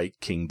people like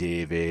King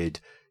David,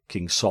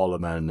 King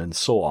Solomon and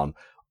so on.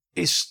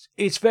 It's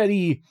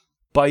very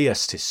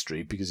biased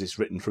history because it's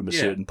written from a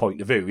certain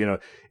point of view. You know,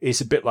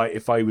 it's a bit like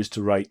if I was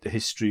to write the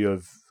history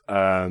of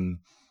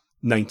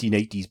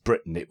 1980s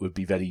Britain, it would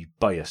be very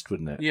biased,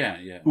 wouldn't it? Yeah,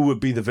 yeah. Who would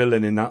be the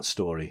villain in that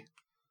story?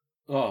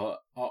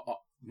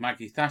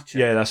 Maggie Thatcher.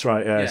 Yeah, that's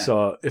right. Yeah.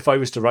 So if I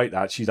was to write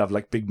that, she'd have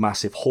like big,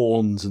 massive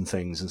horns and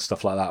things and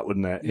stuff like that,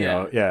 wouldn't it? You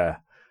know? Yeah,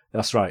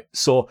 that's right.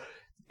 So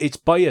it's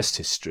biased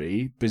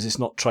history because it's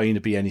not trying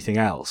to be anything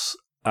else,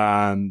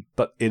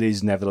 but it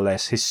is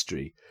nevertheless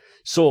history.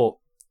 So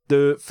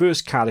the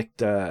first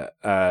character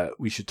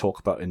we should talk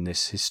about in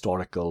this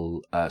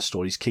historical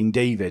story is King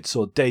David.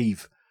 So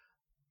Dave,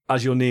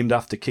 as you're named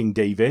after King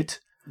David,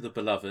 the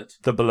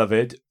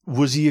beloved.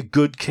 Was he a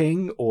good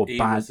king or bad?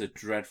 He was a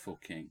dreadful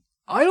king.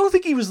 I don't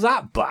think he was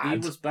that bad.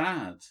 He was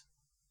bad.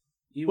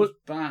 Was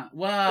bad.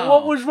 Wow.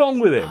 What was wrong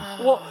with him?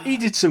 He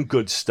did some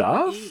good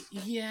stuff.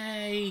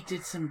 He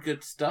did some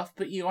good stuff,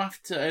 but you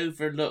have to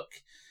overlook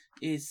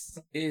his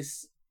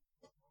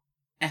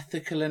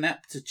ethical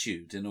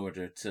ineptitude in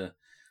order to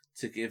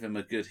give him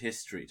a good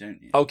history,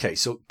 don't you? Okay,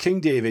 so King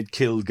David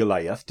killed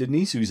Goliath, didn't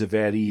he? So he's a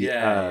very...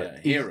 hero.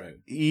 Hero.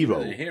 He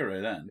was a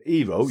hero then.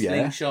 Hero, yeah.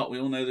 Slingshot, we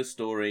all know the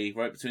story,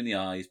 right between the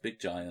eyes, big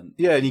giant.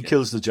 Yeah, and he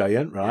kills the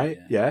giant, right?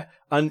 Yeah.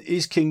 And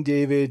is King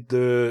David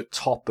the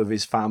top of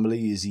his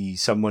family? Is he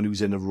someone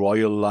who's in a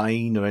royal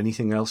line or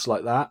anything else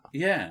like that?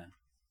 Yeah.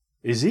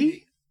 Is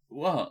he?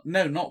 Well,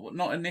 no,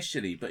 not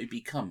initially, but he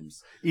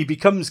becomes. He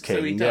becomes king,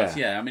 so he does,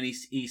 yeah. I mean,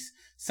 he's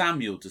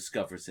Samuel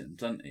discovers him,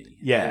 doesn't he?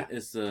 Yeah.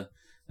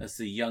 As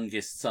the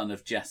youngest son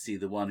of Jesse,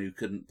 the one who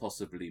couldn't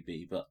possibly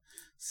be, but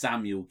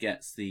Samuel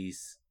gets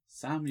these.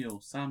 Samuel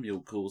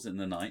calls in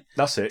the night.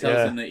 That's it.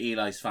 Tells him that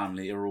Eli's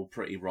family are all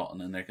pretty rotten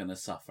and they're going to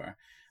suffer.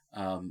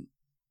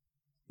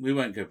 We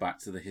won't go back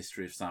to the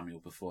history of Samuel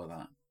before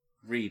that.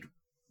 Read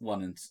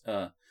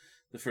the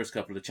first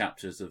couple of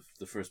chapters of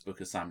the first book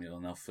of Samuel,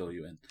 and they'll fill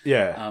you in.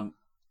 Yeah.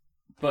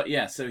 But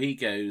yeah, so he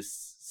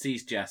goes,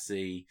 sees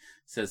Jesse,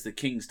 says the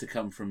king's to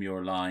come from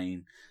your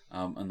line,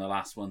 and the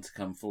last one to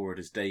come forward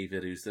is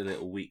David, who's the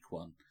little weak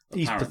one.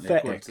 He's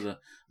pathetic.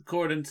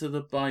 According to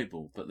the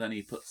Bible, but then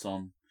he puts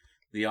on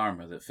the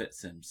armour that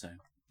fits him. So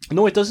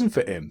no, it doesn't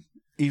fit him.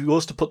 He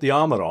goes to put the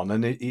armour on,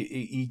 and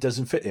he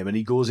doesn't fit him, and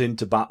he goes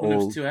into battle.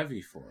 Well, it was too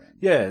heavy for him.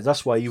 Yeah,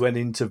 that's why he went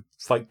in to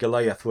fight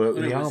Goliath with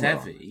the armour. It was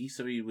heavy,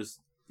 so he was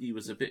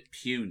a bit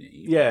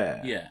puny.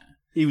 Yeah. Yeah.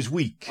 He was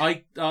weak.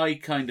 I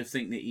kind of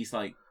think that he's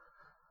like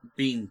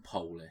being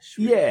Polish.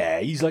 Really. Yeah,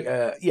 he's like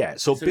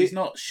So he's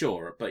not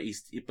short, but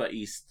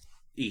he's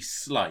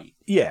slight.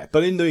 Yeah,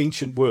 but in the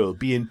ancient world,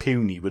 being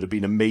puny would have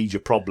been a major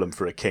problem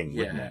for a king,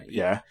 wouldn't it?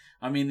 Yeah.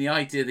 I mean, the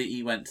idea that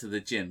he went to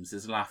the gyms is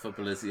as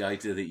laughable as the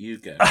idea that you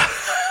go.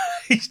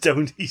 He's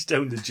down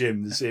the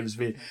gym the same as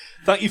me.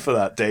 Thank you for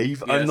that,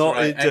 Dave. Yeah, I'm not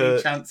right. Any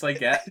chance I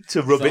get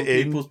to rub it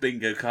in people's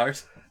bingo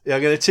cards. Yeah,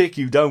 I'm going to take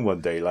you down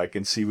one day,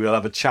 and see. We'll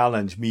have a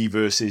challenge, me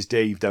versus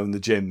Dave down the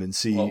gym, and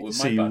see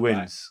who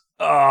wins.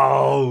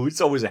 Oh,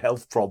 it's always a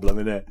health problem,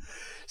 isn't it?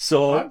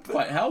 So I'm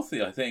quite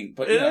healthy, I think,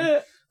 but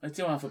I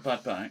do have a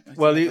bad back.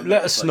 Well,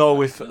 let us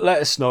know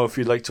if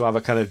you'd like to have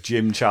a kind of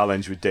gym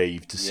challenge with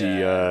Dave to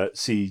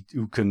see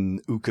who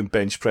can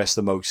bench press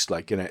the most,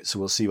 in it. So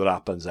we'll see what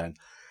happens then.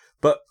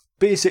 But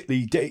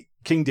basically,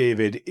 King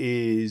David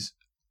is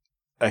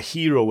a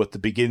hero at the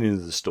beginning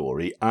of the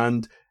story,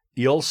 and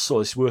he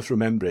also, it's worth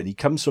remembering, he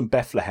comes from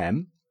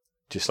Bethlehem,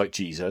 just like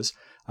Jesus,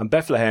 and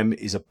Bethlehem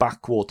is a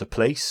backwater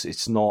place.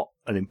 It's not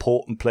an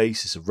important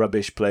place. It's a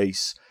rubbish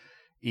place.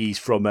 He's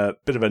from a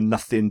bit of a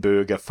nothing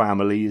burger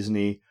family, isn't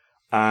he?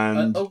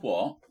 And a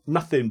what?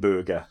 Nothing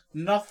burger.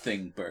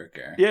 Nothing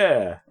burger.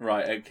 Yeah.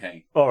 Right.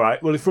 Okay. All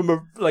right. Well, from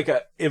a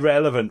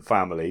irrelevant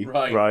family.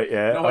 Right. Right.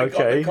 Yeah. No, I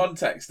got the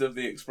context of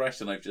the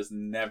expression. I've just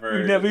never.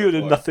 You've never heard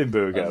of nothing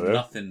burger.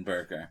 Nothing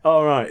burger.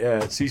 All right.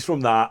 Yeah. So he's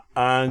from that,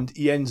 and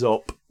he ends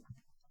up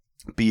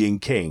being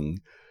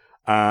king.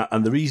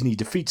 And the reason he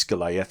defeats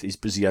Goliath is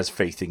because he has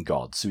faith in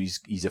God. So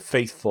he's a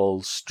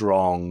faithful,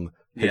 strong,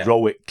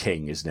 heroic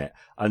king, isn't it?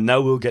 And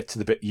now we'll get to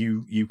the bit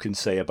you can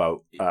say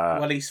about.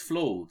 Well, he's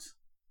flawed.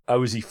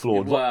 How is he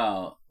flawed?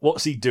 Well,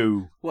 what's he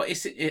do? Well,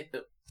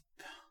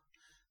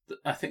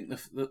 I think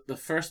the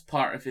first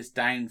part of his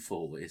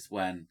downfall is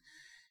when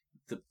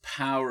the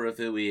power of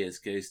who he is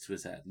goes to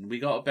his head, and we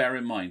got to bear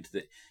in mind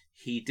that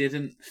he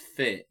didn't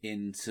fit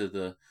into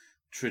the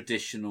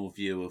traditional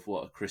view of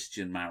what a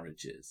Christian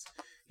marriage is.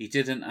 He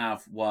didn't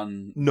have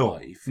one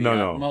wife. He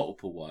had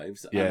multiple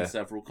wives and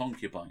several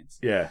concubines.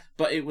 Yeah.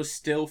 But it was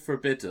still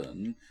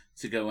forbidden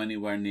to go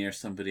anywhere near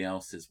somebody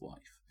else's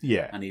wife.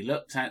 Yeah. And he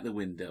looked out the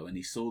window and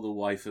he saw the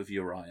wife of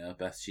Uriah,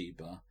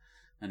 Bathsheba,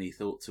 and he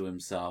thought to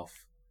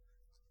himself,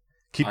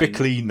 Keep it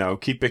clean now.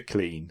 Keep it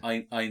clean.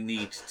 I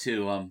need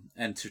to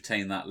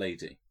entertain that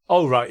lady.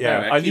 Oh, right,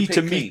 yeah. I need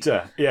to meet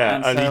her.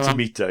 Yeah, I need to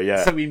meet her,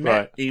 yeah. So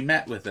he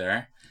met with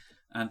her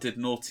and did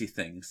naughty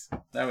things.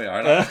 There we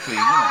are. That's clean,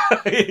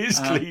 isn't it? It is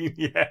clean,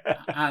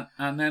 yeah.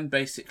 And then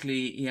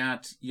basically he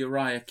had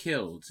Uriah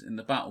killed in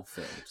the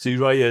battlefield. So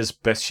Uriah's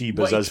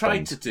Bathsheba's husband. What he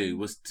tried to do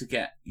was to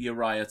get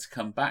Uriah to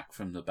come back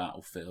from the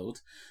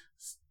battlefield,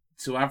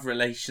 to have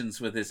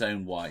relations with his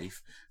own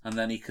wife, and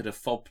then he could have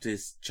fobbed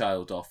his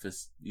child off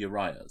as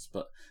Uriah's.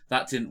 But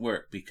that didn't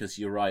work because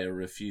Uriah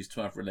refused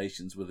to have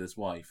relations with his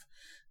wife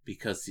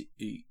because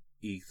he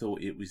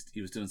thought he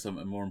was doing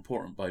something more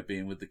important by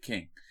being with the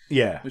king.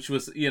 Yeah. Which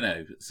was,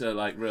 so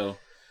like real...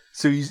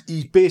 So he's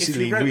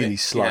basically really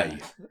sly.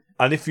 Yeah.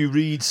 And if you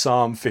read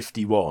Psalm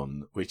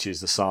 51, which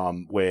is the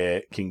psalm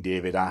where King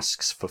David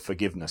asks for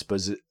forgiveness,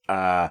 but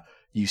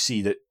you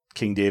see that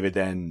King David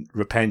then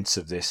repents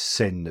of this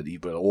sin,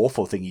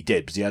 awful thing he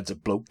did, because he had a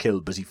bloke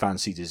killed because he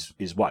fancied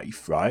his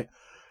wife, right?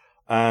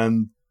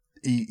 And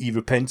he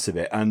repents of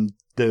it, and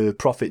the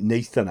prophet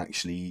Nathan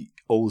actually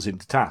holds him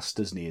to task,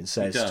 doesn't he? And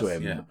says to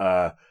him,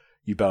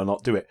 you better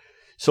not do it.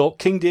 So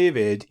King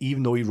David,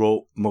 even though he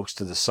wrote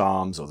most of the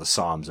Psalms, or the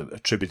Psalms are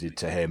attributed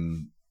to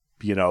him,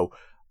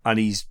 and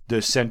he's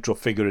the central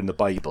figure in the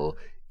Bible,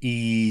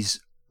 he's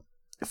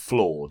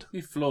flawed.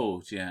 He's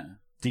flawed, yeah.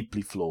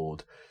 Deeply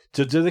flawed.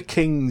 So do the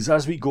kings,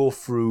 as we go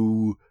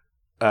through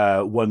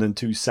 1 and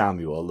 2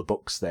 Samuel, the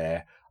books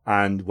there,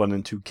 and 1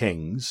 and 2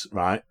 Kings,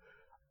 right?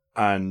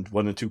 And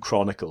 1 and 2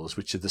 Chronicles,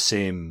 which are the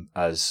same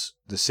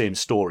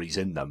stories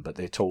in them, but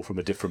they're told from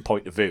a different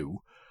point of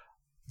view.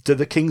 Do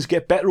the kings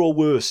get better or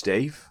worse,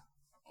 Dave?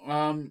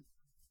 I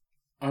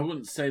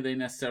wouldn't say they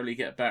necessarily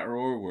get better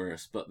or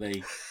worse, but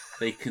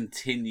they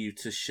continue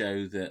to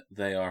show that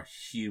they are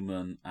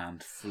human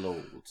and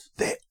flawed.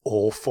 They're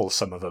awful,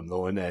 some of them,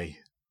 though, aren't they?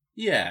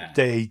 Yeah.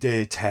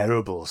 They're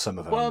terrible, some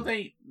of them. Well,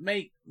 they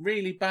make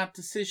really bad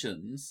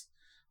decisions,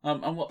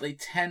 and what they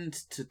tend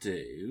to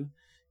do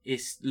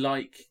is,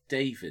 like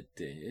David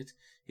did,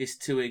 is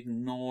to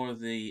ignore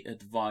the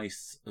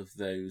advice of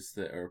those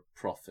that are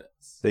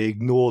prophets. They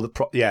ignore the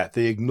prophets.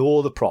 They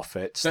ignore the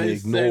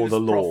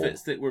law. Those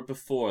prophets that were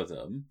before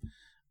them,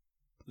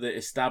 that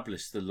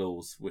established the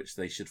laws which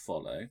they should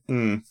follow,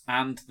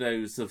 and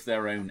those of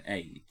their own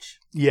age.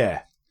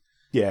 Yeah.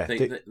 Yeah.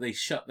 They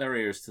shut their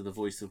ears to the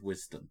voice of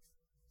wisdom.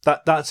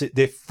 That's it.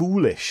 They're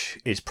foolish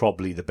is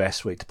probably the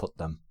best way to put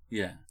them.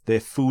 Yeah. They're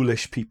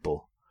foolish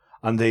people.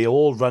 And they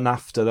all run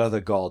after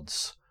other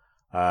gods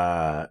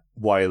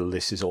while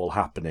this is all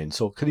happening.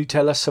 So can you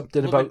tell us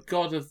something about... the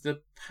god of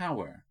the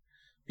power,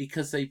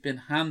 because they've been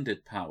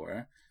handed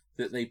power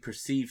that they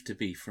perceive to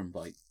be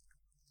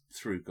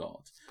through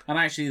God. And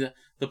actually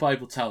the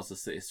Bible tells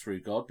us that it's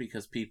through God,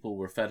 because people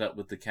were fed up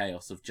with the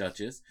chaos of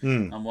judges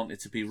and wanted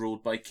to be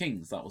ruled by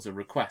kings. That was a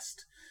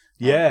request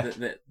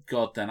that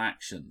God then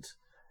actioned.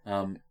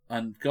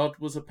 And God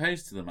was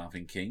opposed to them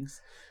having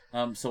kings.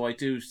 So I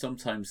do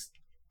sometimes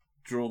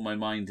draw my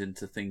mind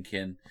into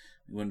thinking,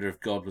 I wonder if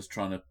God was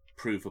trying to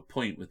prove a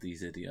point with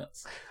these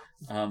idiots.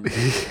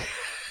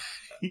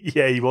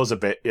 Yeah, he was a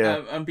bit,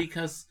 yeah. And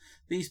because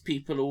these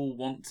people all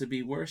want to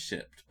be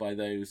worshipped by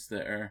those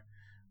that are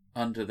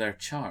under their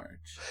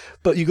charge.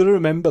 But you've got to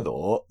remember,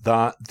 though,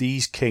 that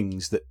these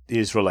kings that the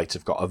Israelites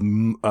have got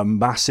are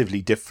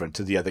massively different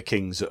to the other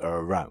kings that are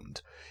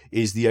around.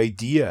 Is the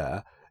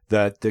idea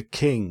that the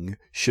king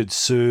should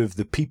serve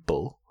the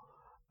people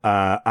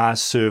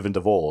as servant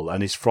of all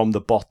and is from the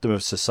bottom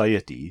of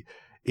society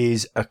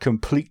is a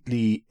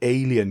completely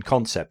alien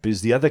concept,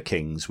 because the other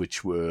kings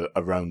which were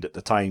around at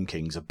the time,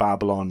 kings of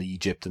Babylon,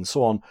 Egypt and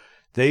so on,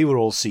 they were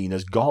all seen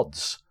as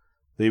gods.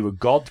 They were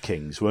god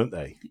kings, weren't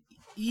they?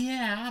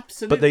 Yeah,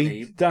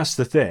 absolutely. But that's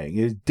the thing,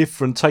 a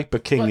different type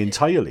of king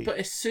entirely. But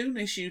as soon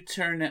as you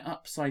turn it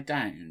upside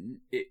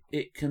down,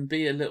 it can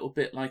be a little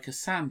bit like a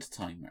sand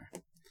timer.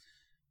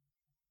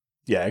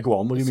 Yeah, go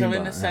on. What do you mean by that? So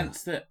in the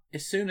sense that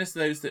as soon as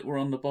those that were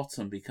on the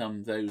bottom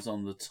become those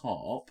on the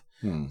top,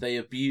 they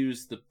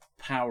abuse the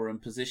power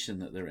and position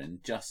that they're in,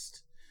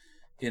 just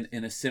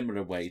in a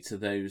similar way to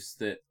those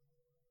that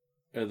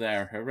are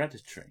there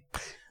hereditary.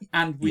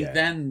 And we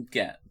then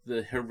get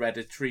the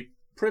hereditary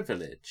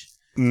privilege.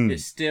 It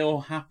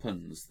still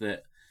happens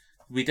that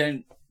we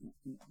don't,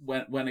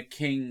 when a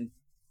king,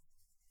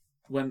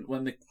 when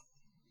the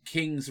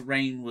king's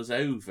reign was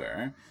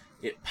over,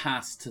 it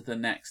passed to the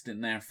next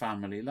in their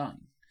family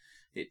line.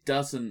 It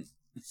doesn't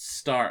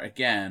start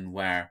again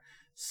where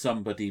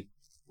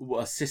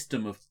a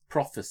system of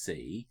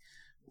prophecy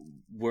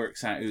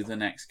works out who the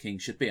next king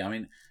should be. I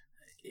mean,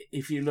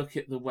 if you look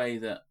at the way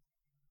that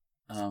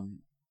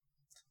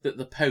that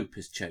the Pope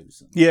is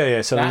chosen,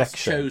 it's an that's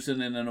election.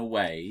 chosen in a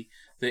way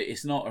that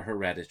it's not a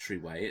hereditary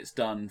way. It's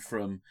done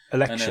from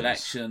an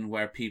election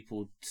where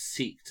people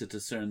seek to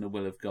discern the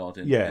will of God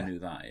in who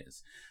that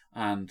is,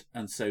 and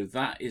so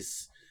that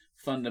is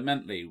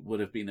fundamentally would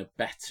have been a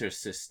better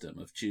system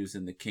of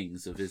choosing the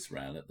kings of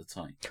Israel at the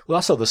time. Well,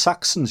 that's how the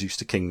Saxons used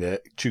to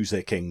choose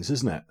their kings,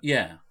 isn't it?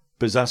 Yeah,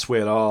 because that's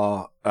where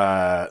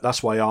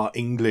that's why our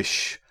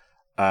English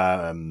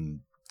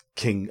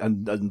king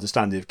and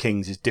understanding of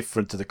kings is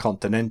different to the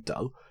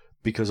continental,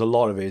 because a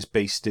lot of it is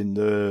based in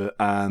the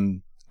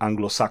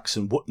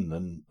Anglo-Saxon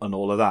Wotan and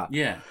all of that.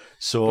 Yeah.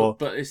 So,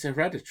 but it's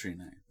hereditary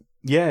now.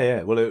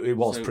 Yeah. Well, it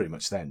was pretty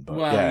much then. But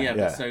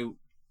but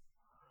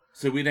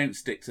so we don't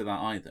stick to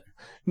that either.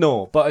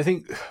 No, but I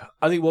think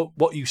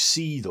what you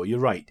see, though, you're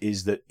right,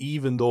 is that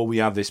even though we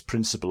have this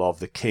principle of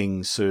the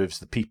king serves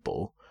the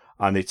people,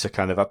 and it's a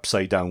kind of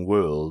upside down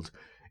world,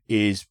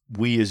 is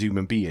we as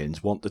human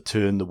beings want to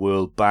turn the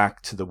world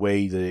back to the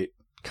way that it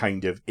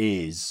kind of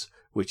is,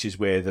 which is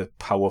where the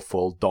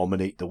powerful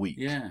dominate the weak.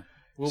 Yeah.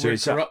 Well, so we're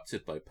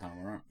corrupted by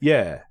power, aren't we?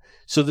 Yeah.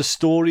 So the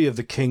story of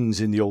the kings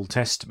in the Old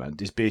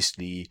Testament is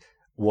basically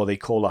what they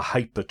call a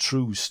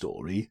hyper-true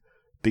story,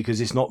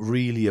 because it's not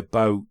really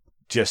about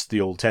just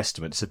the Old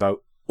Testament. It's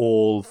about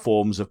all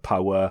forms of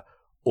power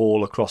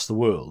all across the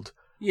world.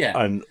 Yeah.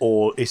 And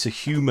it's a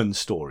human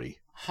story.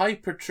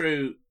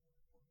 Hyper-true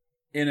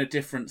in a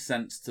different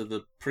sense to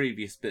the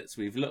previous bits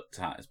we've looked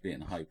at as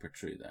being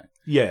hyper-true, though.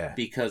 Yeah.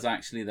 Because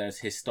actually there's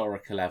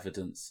historical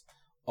evidence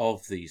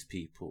of these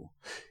people,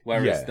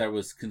 whereas there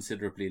was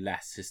considerably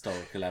less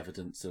historical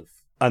evidence of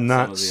some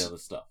of the other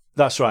stuff.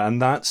 That's right,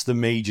 and that's the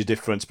major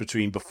difference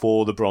between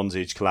before the Bronze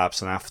Age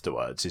collapse and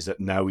afterwards, is that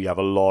now we have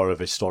a lot of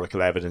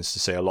historical evidence to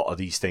say a lot of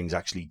these things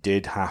actually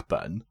did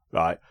happen,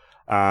 right?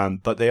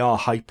 But they are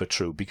hyper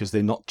true because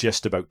they're not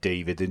just about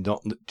David, they're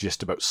not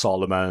just about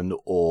Solomon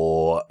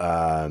or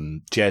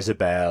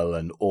Jezebel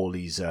and all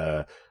these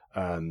other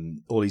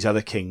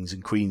kings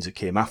and queens that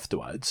came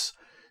afterwards.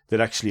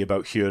 They're actually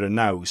about here and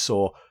now.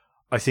 So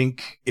I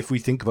think if we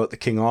think about the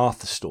King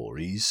Arthur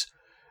stories,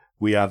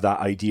 we have that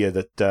idea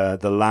that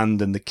the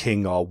land and the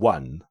king are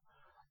one,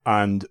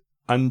 and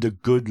under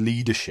good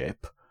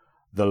leadership,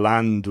 the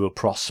land will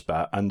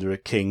prosper under a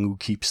king who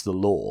keeps the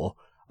law,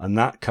 and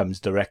that comes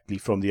directly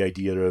from the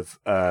idea of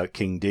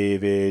King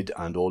David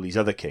and all these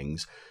other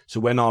kings.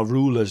 So when our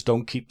rulers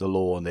don't keep the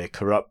law and they're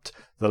corrupt,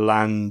 the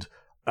land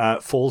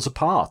falls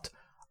apart,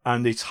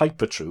 and it's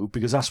hyper true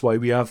because that's why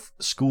we have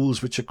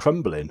schools which are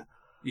crumbling.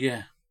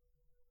 Yeah,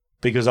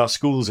 because our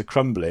schools are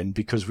crumbling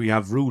because we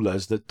have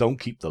rulers that don't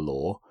keep the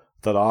law,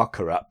 that are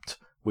corrupt,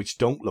 which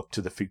don't look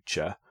to the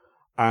future,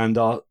 and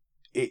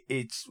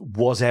it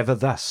was ever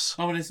thus.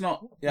 Oh, and it's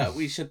not. Yeah,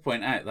 we should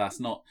point out that's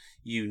not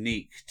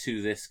unique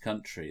to this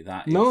country.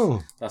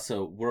 That's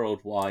a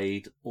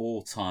worldwide,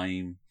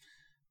 all-time.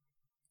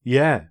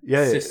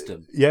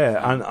 System. Yeah,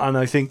 and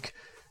I think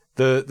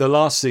the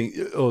last thing,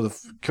 or the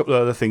couple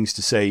of other things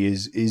to say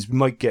is you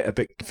might get a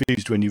bit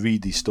confused when you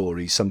read these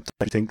stories. Sometimes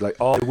you think like,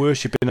 oh,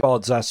 worshipping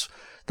gods,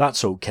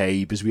 that's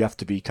okay, because we have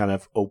to be kind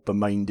of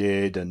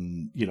open-minded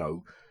and,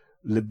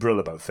 liberal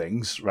about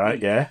things,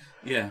 right? Yeah?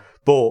 Yeah.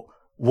 But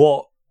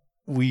what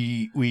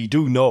we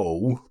do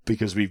know,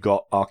 because we've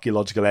got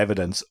archaeological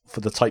evidence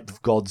for the type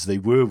of gods they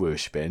were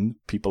worshipping,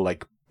 people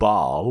like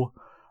Baal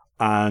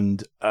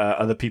and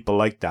other people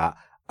like that.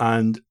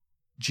 And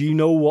do you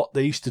know what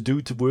they used to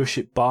do to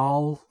worship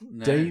Baal,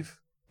 Dave?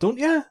 Don't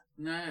you?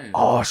 No.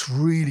 Oh, it's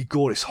really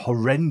good. It's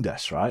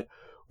horrendous, right?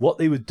 What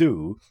they would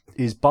do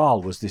is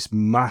Baal was this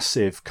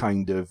massive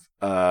kind of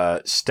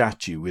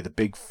statue with a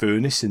big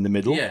furnace in the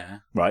middle. Yeah.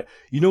 Right?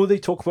 They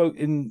talk about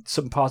in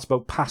some parts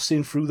about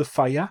passing through the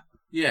fire?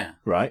 Yeah.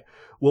 Right?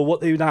 Well,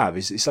 what they would have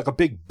is it's like a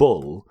big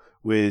bull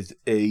with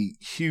a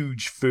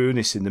huge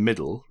furnace in the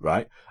middle,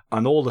 right?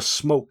 And all the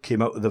smoke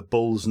came out of the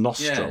bull's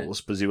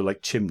nostrils because they were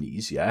like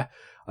chimneys, yeah?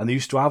 And they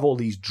used to have all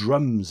these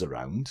drums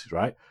around,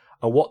 right?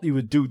 And what they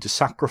would do to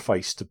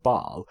sacrifice to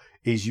Baal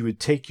is you would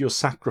take your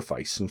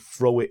sacrifice and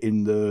throw it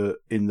in the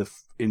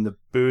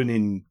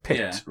burning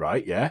pit,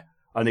 right? Yeah,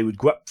 and it would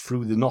go up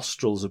through the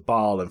nostrils of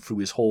Baal and through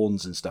his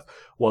horns and stuff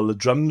while the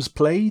drums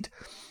played.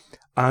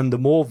 And the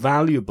more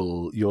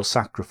valuable your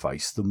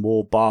sacrifice, the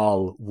more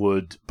Baal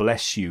would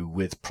bless you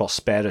with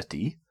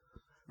prosperity,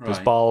 because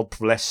Baal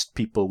blessed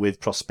people with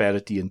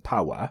prosperity and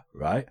power,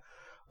 right?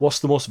 What's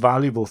the most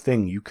valuable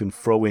thing you can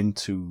throw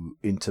into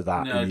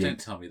that? No, don't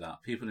tell me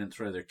that. People didn't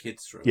throw their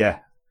kids through. Yeah.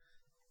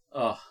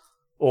 Oh.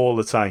 All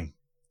the time.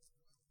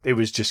 It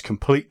was just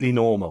completely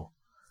normal.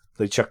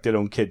 They chucked their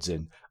own kids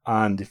in.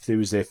 And if they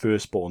was their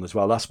firstborn as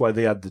well, that's why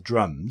they had the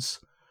drums,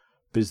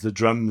 because the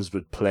drums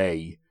would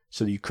play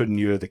so that you couldn't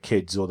hear the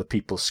kids or the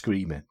people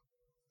screaming.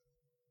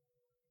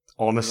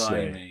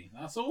 Honestly. Blimey.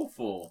 That's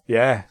awful.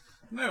 Yeah.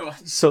 No.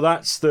 So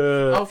that's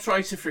the... I'll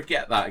try to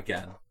forget that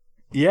again.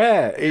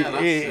 Yeah,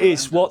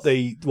 it's what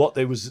they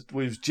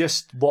was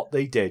just what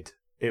they did.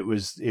 It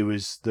was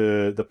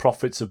the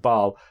prophets of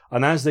Baal,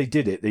 and as they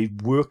did it, they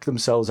worked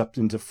themselves up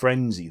into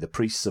frenzy. The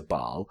priests of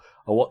Baal,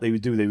 and what they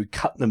would do, they would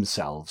cut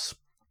themselves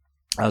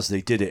as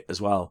they did it as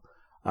well,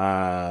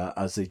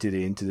 as they did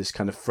it into this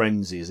kind of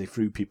frenzy as they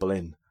threw people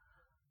in.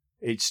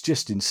 It's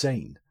just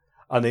insane.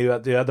 And they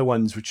had the other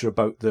ones which are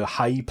about the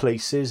high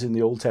places in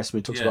the Old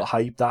Testament. It talks about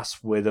high.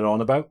 That's where they're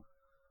on about.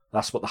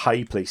 That's what the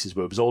high places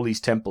were. It was all these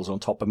temples on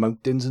top of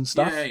mountains and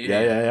stuff.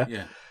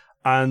 Yeah.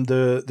 And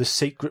the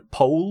sacred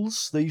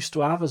poles they used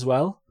to have as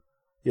well.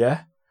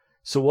 Yeah.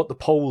 So what the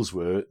poles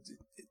were,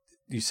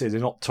 you say they're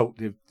not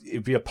totally...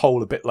 It'd be a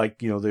pole a bit like,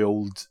 the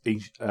old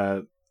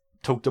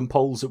totem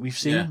poles that we've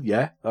seen.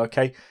 Yeah.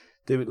 Okay.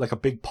 They were like a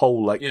big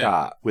pole like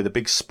that with a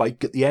big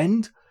spike at the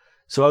end.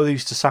 So how they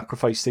used to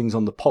sacrifice things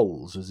on the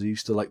poles was they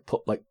used to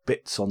put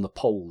bits on the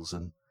poles,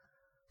 and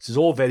this is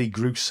all very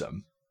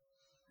gruesome.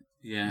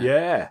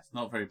 Yeah. It's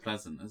not very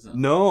pleasant, is it?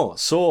 No.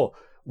 So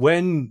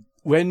when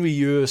we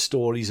hear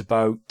stories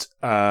about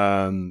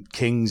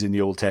kings in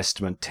the Old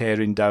Testament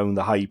tearing down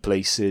the high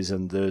places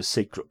and the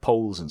sacred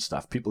poles and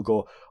stuff, people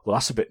go, well,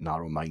 that's a bit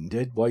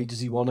narrow-minded. Why does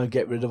he want to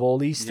get rid of all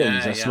these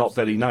things? That's not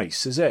very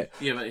nice, is it?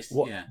 Yeah,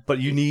 but But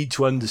you need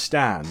to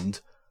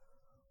understand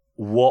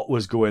what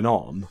was going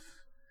on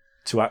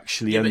to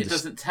actually understand. But it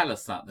doesn't tell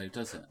us that, though,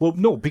 does it? Well,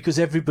 no, because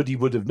everybody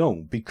would have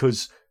known,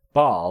 because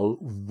Baal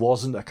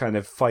wasn't a kind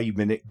of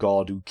 5-minute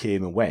god who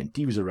came and went.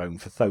 He was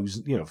around for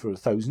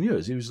 1,000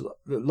 years. He was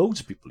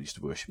loads of people used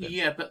to worship him.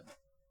 Yeah,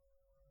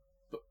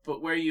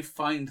 but where you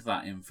find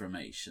that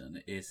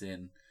information is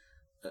in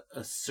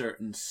a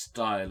certain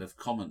style of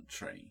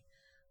commentary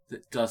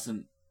that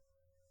doesn't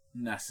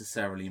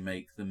necessarily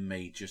make the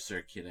major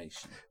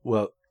circulation.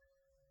 Well,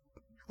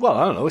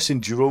 I don't know. It's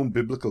in Jerome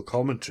biblical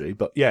commentary,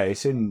 but yeah,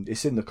 it's in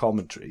the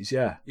commentaries.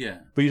 Yeah. Yeah.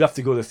 But you'd have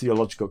to go to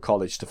theological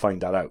college to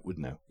find that out,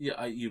 wouldn't you?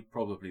 Yeah, you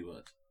probably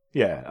would.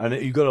 Yeah, and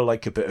you got to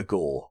like a bit of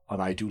gore,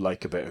 and I do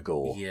like a bit of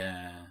gore.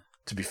 Yeah.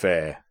 To be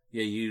fair.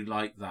 Yeah, you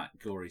like that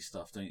gory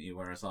stuff, don't you?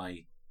 Whereas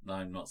I'm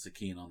not so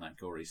keen on that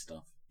gory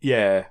stuff.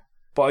 Yeah,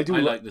 but I do.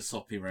 I like the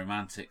soppy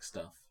romantic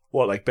stuff.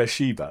 What, like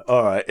Bathsheba?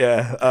 All right,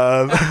 yeah.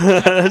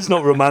 It's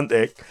not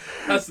romantic.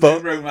 That's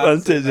not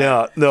romantic.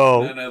 Yeah,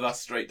 no. No, that's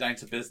straight down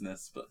to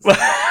business.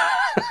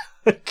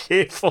 But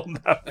careful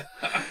now.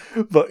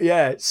 But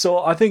yeah, so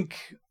I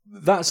think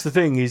that's the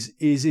thing is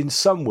in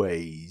some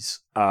ways,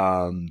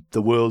 the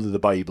world of the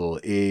Bible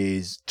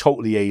is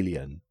totally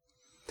alien,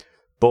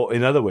 but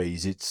in other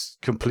ways, it's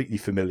completely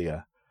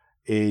familiar.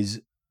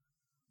 Is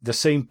the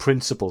same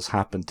principles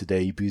happen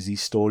today because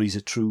these stories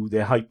are true.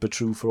 They're hyper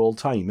true for all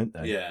time, aren't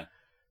they? Yeah.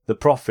 The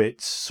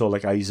prophets, so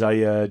like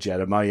Isaiah,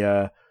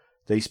 Jeremiah,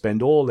 they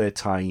spend all their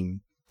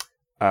time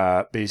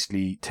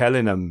basically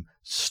telling them,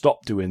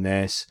 stop doing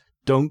this,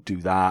 don't do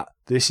that,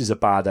 this is a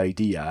bad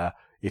idea.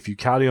 If you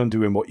carry on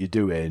doing what you're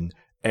doing,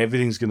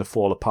 everything's going to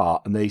fall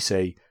apart. And they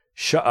say,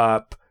 shut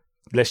up,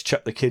 let's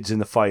chuck the kids in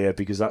the fire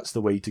because that's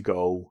the way to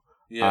go.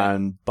 Yeah.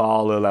 And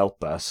Baal will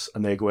help us.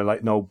 And they're going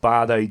like, no,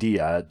 bad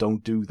idea,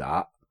 don't do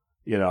that,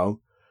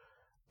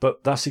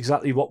 But that's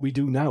exactly what we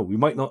do now. We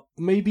might not,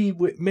 maybe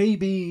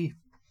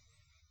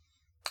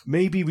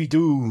we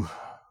do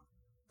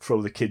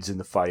throw the kids in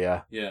the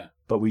fire. Yeah.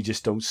 But we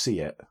just don't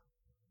see it.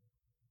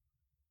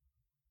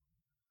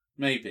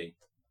 Maybe.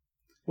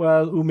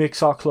 Well, who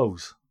makes our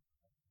clothes?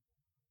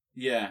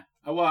 Yeah.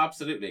 Oh, well,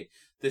 absolutely.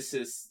 This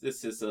is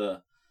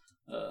a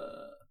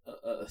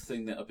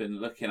thing that I've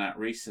been looking at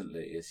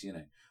recently is,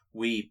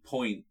 we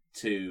point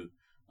to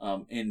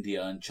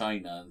India and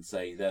China and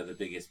say they're the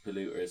biggest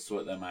polluters,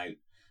 sort them out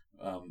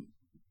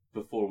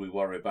before we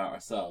worry about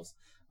ourselves.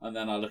 And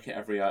then I look at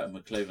every item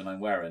of clothing I'm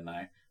wearing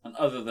now, and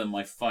other than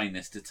my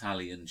finest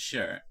Italian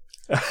shirt...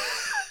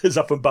 Is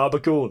that from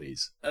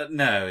Barbacones?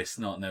 No, it's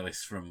not. No,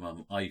 it's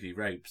from Ivy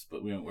Robes,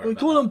 but we won't wear it.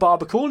 Going on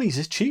Barbacones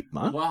is cheap,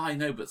 man. Well, I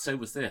know, but so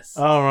was this.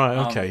 Oh, right,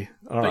 okay.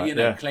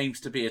 But, claims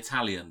to be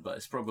Italian, but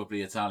it's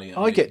probably Italian.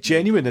 I get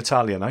genuine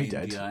Italian, I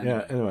did.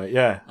 Yeah, anyway,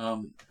 yeah.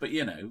 But,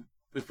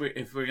 if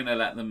we're going to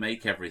let them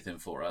make everything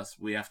for us,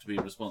 we have to be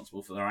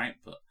responsible for their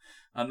output.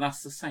 And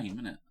that's the same,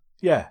 isn't it?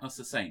 Yeah. That's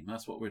the same.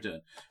 That's what we're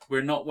doing.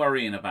 We're not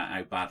worrying about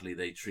how badly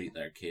they treat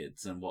their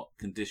kids and what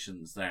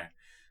conditions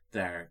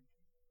they're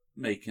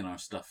making our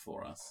stuff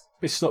for us.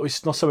 It's not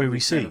something we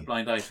see. Turn a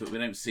blind eye to it. We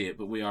don't see it,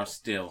 but we are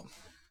still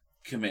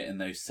committing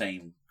those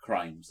same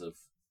crimes of.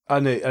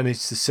 And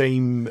it's the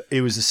same.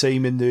 It was the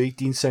same in the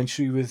 18th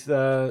century with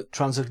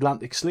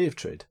transatlantic slave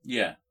trade.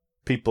 Yeah.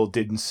 People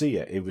didn't see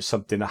it. It was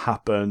something that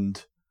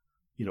happened,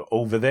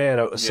 over there,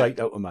 out of sight,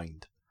 out of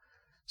mind.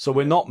 So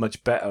we're not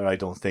much better, I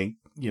don't think.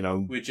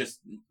 We're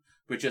just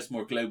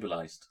more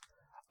globalized.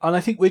 And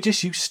I think we're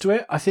just used to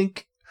it. I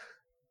think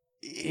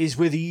is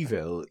with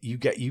evil, you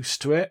get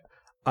used to it.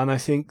 And I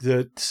think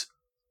that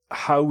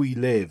how we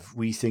live,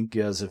 we think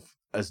as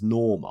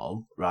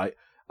normal, right?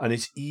 And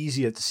it's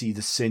easier to see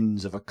the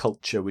sins of a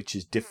culture which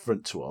is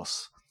different to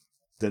us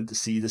than to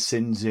see the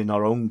sins in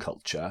our own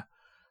culture.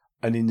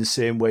 And in the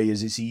same way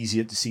as it's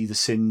easier to see the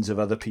sins of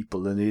other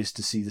people than it is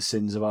to see the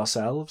sins of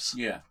ourselves.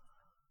 Yeah.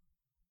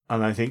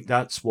 And I think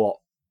that's what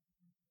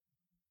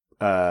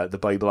the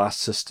Bible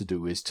asks us to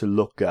do, is to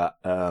look at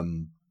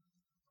who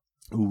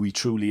we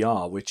truly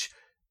are, which,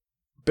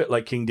 a bit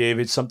like King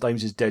David,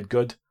 sometimes is dead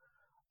good,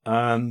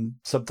 and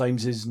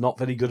sometimes is not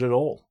very good at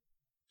all.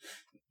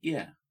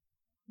 Yeah.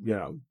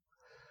 But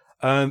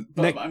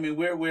I mean,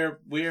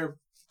 we're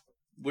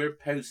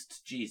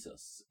post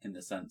Jesus in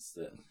the sense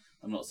that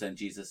I'm not saying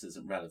Jesus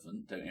isn't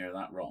relevant. Don't hear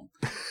that wrong.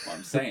 What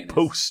I'm saying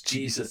is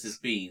Jesus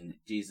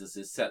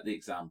has set the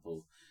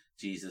example.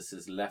 Jesus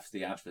has left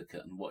the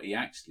advocate, and what he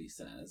actually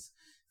says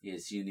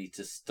is you need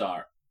to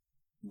start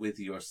with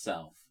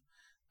yourself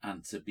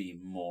and to be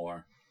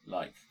more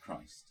like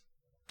Christ.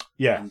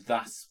 Yeah. And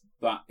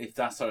if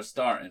that's our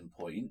starting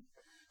point,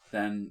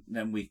 then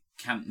we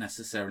can't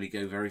necessarily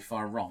go very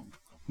far wrong.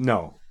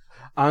 No.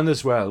 And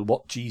as well,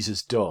 what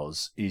Jesus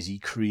does is he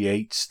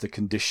creates the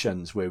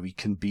conditions where we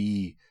can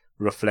be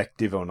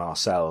reflective on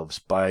ourselves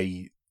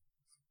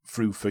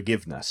through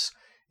forgiveness.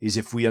 Is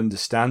if we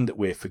understand that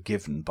we're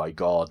forgiven by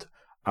God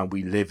and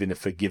we live in a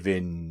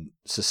forgiving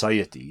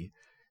society,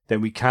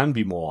 then we can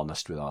be more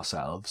honest with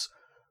ourselves.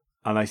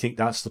 And I think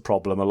that's the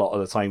problem a lot of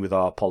the time with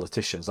our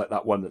politicians, like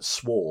that one that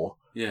swore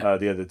the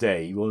other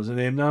day. What was her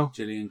name now?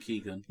 Gillian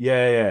Keegan.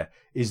 Yeah.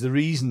 Is the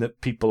reason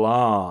that people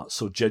are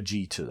so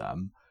judgy to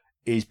them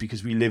is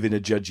because we live in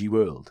a judgy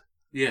world.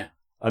 Yeah.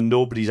 And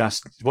nobody's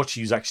asked, what she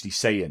was actually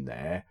saying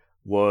there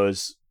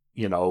was,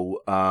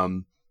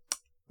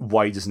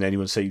 why doesn't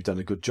anyone say you've done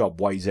a good job?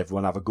 Why does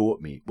everyone have a go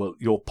at me? Well,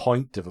 your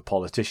point of a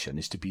politician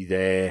is to be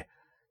there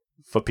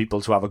for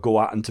people to have a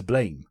go at and to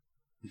blame.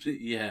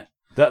 Yeah.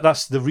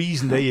 That's the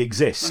reason they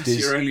exist. That's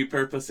your only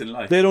purpose in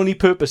life. Their only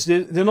purpose.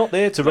 They're not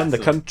there to run the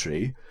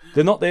country.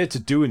 They're not there to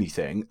do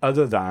anything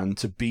other than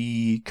to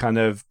be kind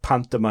of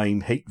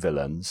pantomime hate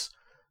villains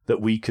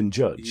that we can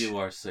judge. You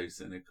are so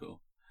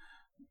cynical.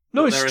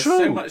 No, it's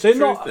true.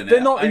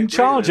 They're not in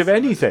charge of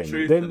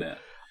anything.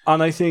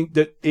 And I think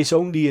that it's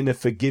only in a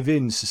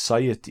forgiving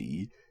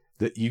society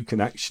that you can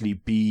actually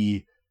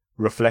be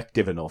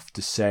reflective enough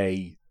to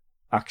say,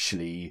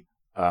 actually,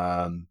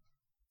 I'm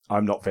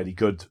not very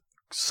good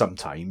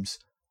sometimes,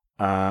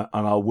 and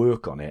I'll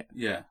work on it.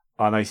 Yeah.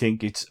 And I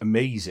think it's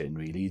amazing,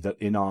 really, that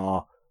in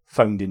our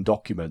founding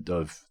document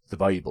of the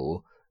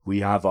Bible,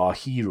 we have our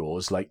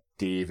heroes like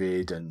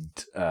David and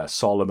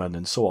Solomon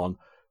and so on,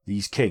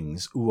 these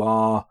kings who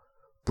are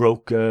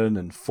broken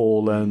and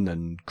fallen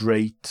and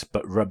great,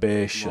 but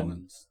rubbish.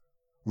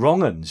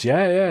 Wrong uns,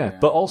 yeah.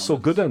 But also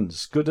good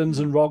uns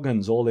and wrong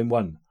uns all in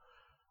one,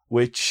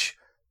 which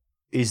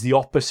is the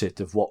opposite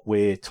of what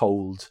we're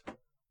told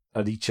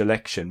at each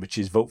election, which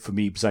is vote for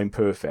me because I'm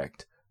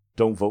perfect.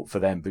 Don't vote for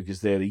them because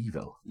they're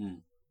evil.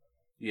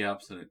 Yeah,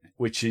 absolutely.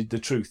 Which is the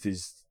truth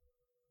is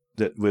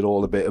that we're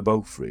all a bit of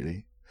both,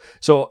 really.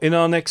 So in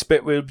our next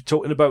bit, we'll be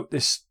talking about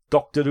this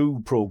Doctor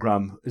Who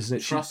programme, isn't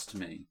it? Trust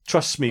Me.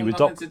 With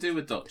nothing to do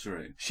with Doctor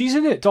Who. She's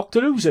in it.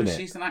 Doctor Who's in it.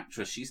 She's an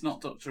actress. She's not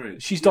Doctor Who.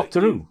 She's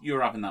Doctor Who.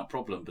 You're having that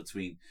problem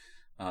between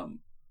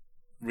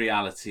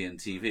reality and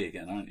TV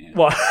again, aren't you?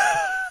 What?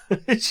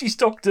 She's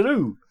Doctor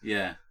Who.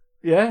 Yeah.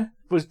 Yeah?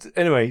 But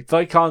anyway, if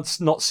I can't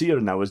not see her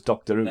now as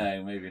Doctor Who.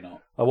 No, maybe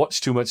not. I watch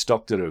too much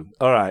Doctor Who.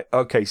 All right.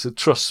 Okay, so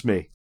trust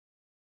me.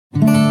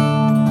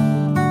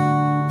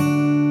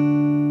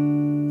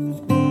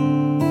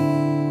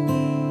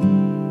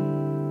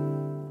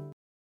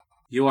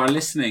 You are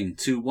listening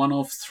to one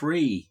of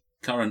 3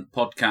 current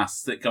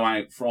podcasts that go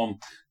out from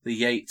the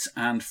Yates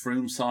and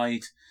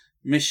Froomside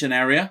mission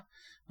area.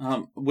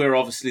 We're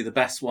obviously the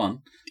best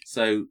one.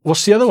 So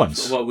what's the other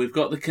ones? Well, we've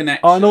got the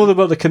Connection. Oh, I know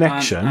about the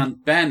Connection.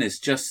 And Ben has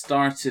just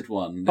started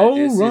one. Oh,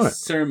 right. His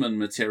sermon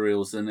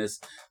materials and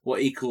his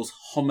what he calls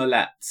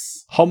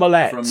homilets.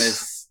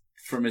 Homilets.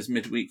 From his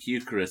midweek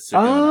Eucharist.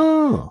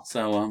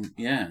 So,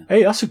 yeah.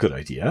 Hey, that's a good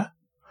idea.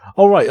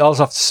 All right, I'll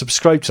have to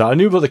subscribe to that. I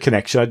knew about the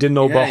Connection. I didn't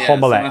know about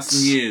homilets. So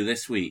that's new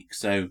this week.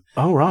 So,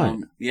 right.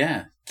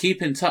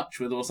 Keep in touch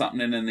with what's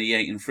happening in the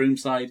Yate and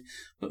Froomside,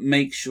 but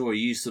make sure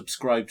you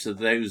subscribe to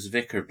those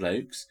Vicar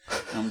blokes,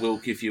 and we'll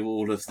give you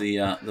all of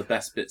the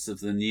best bits of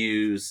the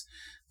news.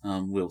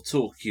 We'll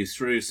talk you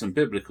through some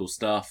biblical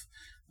stuff,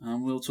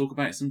 and we'll talk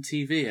about some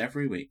TV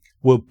every week.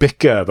 We'll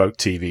bicker about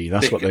TV.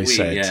 That's what they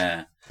said.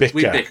 Yeah. Bicker.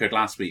 We bickered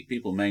last week.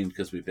 People moaned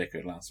because we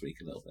bickered last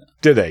week a little bit.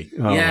 Did they?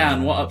 Oh. Yeah,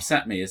 and what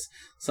upset me is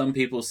some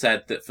people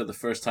said that for the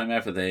first time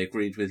ever they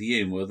agreed with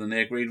you more than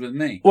they agreed with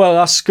me. Well,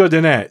 that's good,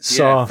 isn't it?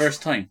 So... Yeah,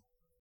 first time.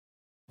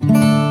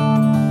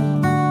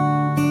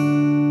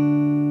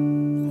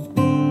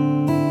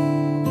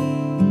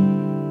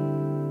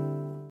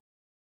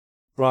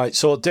 Right,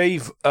 so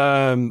Dave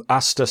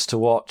asked us to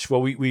watch.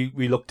 Well,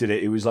 we looked at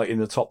it. It was like in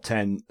the top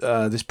 10.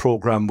 This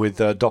program with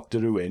Doctor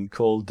Who in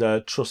called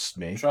Trust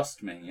Me.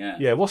 Trust Me, yeah.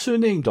 Yeah, what's her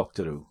name,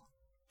 Doctor Who?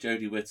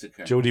 Jodie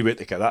Whittaker. Jodie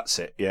Whittaker, that's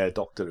it. Yeah,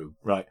 Doctor Who.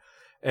 Right.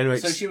 Anyway,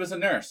 so she was a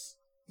nurse.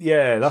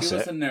 Yeah, that's it. She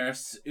was a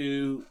nurse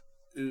who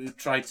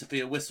tried to be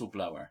a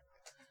whistleblower.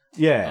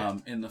 Yeah.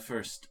 In the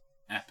first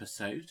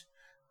episode,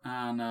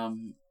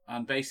 and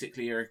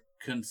basically her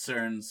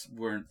concerns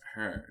weren't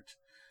heard,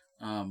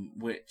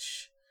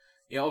 which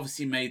it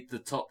obviously made the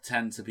top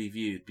 10 to be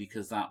viewed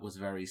because that was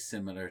very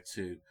similar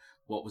to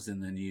what was in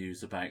the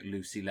news about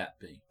Lucy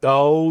Letby.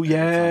 Oh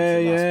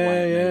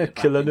yeah,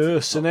 killer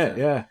nurse, isn't it?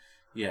 Yeah.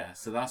 Yeah,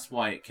 so that's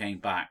why it came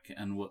back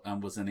and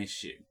was an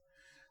issue.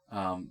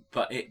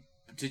 But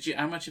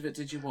how much of it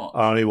did you watch?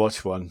 I only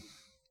watched one.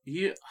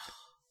 You.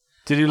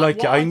 Did you like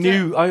it? I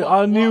knew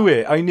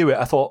it.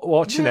 I thought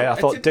watching it. I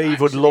thought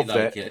Dave would love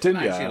it.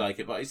 Didn't you? I actually like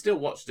it, but I still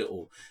watched it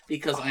all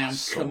because I am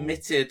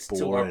committed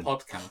to our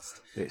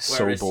podcast. It's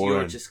so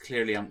boring. You just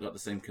clearly haven't got the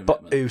same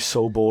commitment. But it was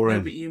so boring.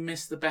 No, but you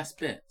missed the best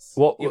bits.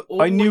 What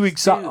I knew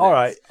exactly. All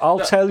right, I'll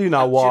tell you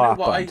now what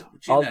happened.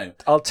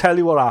 I'll tell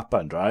you what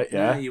happened. Right?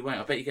 Yeah. No, you won't.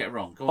 I bet you get it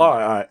wrong. Go on. All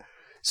right.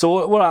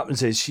 So what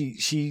happens is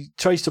she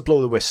tries to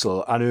blow the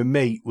whistle, and her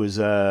mate was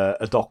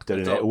a doctor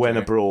in it who went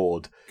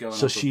abroad.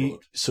 So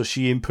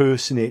she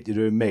impersonated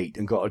her mate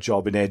and got a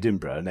job in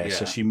Edinburgh.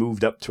 So she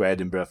moved up to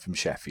Edinburgh from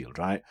Sheffield,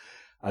 right?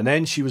 And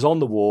then she was on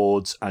the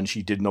wards, and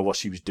she didn't know what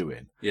she was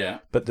doing. Yeah.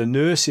 But the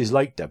nurses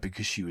liked her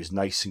because she was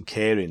nice and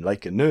caring,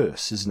 like a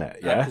nurse, isn't it?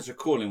 Yeah. Because her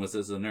calling was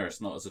as a nurse,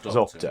 not as a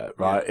doctor. Doctor,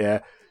 right? Yeah.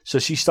 So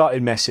she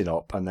started messing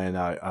up, and then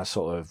I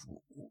sort of.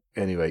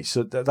 Anyway,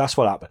 so that's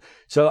what happened.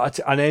 So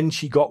and then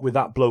she got with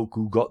that bloke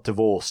who got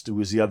divorced, who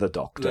was the other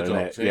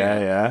doctor.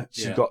 Yeah.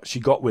 She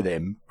got with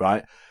him,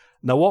 right?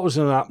 Now, what was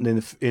going to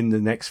happen in the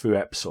next few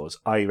episodes?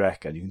 I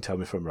reckon you can tell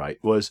me if I'm right.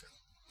 Was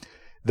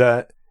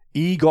that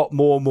he got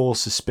more and more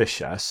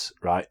suspicious,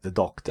 right? The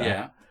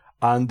doctor,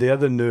 and the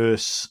other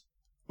nurse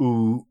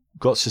who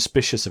got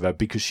suspicious of her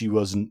because she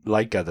wasn't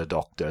like other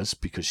doctors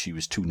because she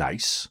was too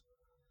nice,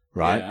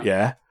 right?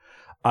 Yeah.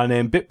 And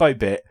then bit by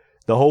bit,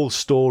 the whole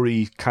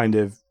story kind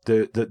of.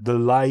 The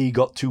lie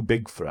got too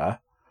big for her,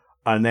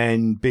 and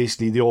then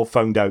basically they all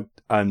found out,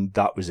 and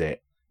that was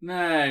it.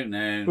 No.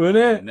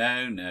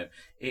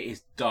 It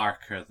is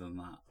darker than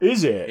that.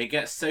 Is it? It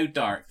gets so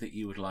dark that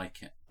you would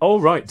like it. Oh,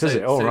 right. Does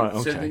it? Oh, right.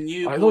 Okay. So the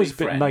new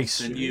boyfriend,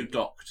 the new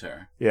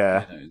doctor,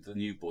 the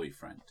new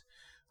boyfriend,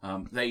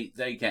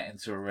 they get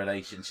into a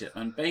relationship,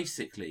 and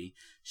basically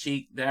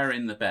they're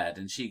in the bed,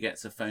 and she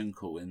gets a phone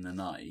call in the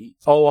night.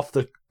 Oh, off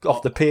the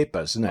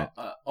papers, isn't it?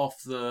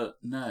 Off the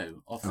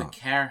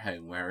care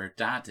home where her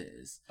dad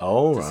is.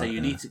 Oh, right. So you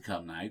need to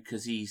come now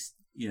because he's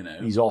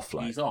off.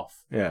 He's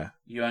off. Yeah.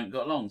 You ain't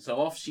got long, so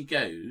off she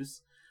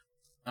goes,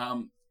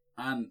 but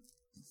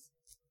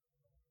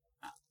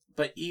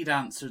he'd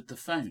answered the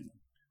phone.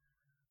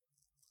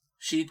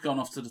 She'd gone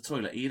off to the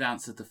toilet. He'd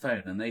answered the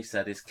phone, and they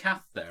said, "Is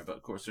Kath there?" But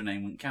of course, her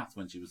name wasn't Kath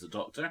when she was a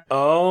doctor.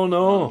 Oh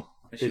no,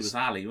 she was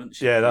Ali, wasn't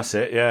she? Yeah, that's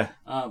it. Yeah.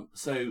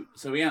 So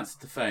he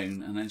answered the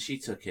phone, and then she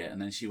took it,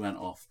 and then she went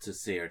off to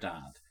see her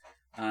dad.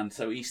 And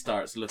so he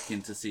starts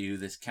looking to see who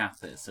this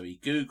Kath is. So he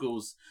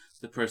Googles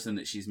the person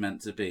that she's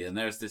meant to be, and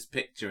there's this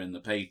picture in the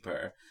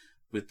paper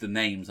with the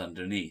names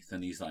underneath,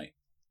 and he's like,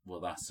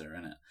 "Well, that's her,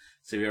 innit?"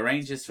 So he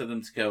arranges for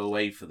them to go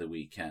away for the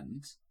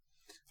weekend.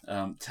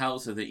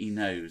 Tells her that he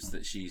knows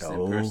that she's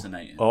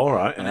impersonating. All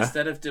right. And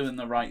instead of doing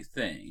the right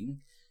thing,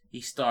 he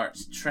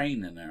starts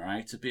training her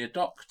how to be a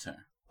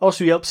doctor. Oh,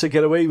 so he helps her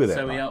get away with it.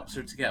 So he helps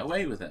her to get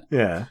away with it.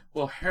 Yeah.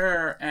 Well,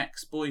 her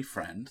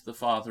ex-boyfriend, the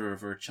father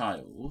of her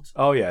child.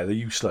 Oh yeah, the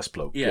useless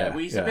bloke. Yeah, well,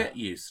 he's a bit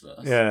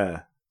useless.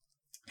 Yeah.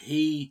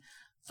 He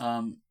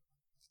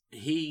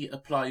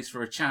applies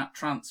for a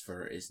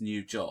transfer at his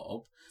new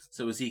job,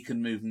 so as he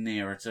can move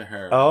nearer to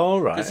her. Oh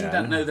right. Because he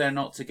don't know they're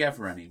not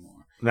together anymore.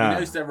 No. He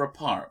knows they're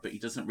apart, but he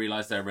doesn't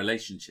realise their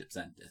relationship's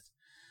ended.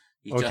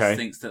 He just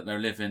thinks that they're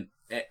living...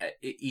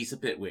 He's a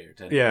bit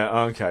weird. Anyway.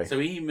 Yeah, okay. So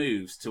he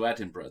moves to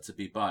Edinburgh to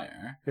be by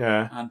her.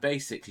 Yeah. And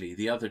basically,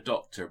 the other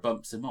doctor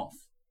bumps him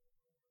off.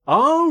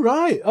 Oh,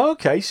 right.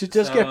 Okay, so it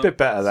does get a bit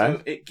better then.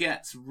 So it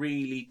gets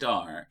really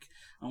dark.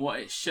 And what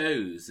it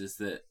shows is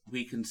that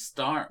we can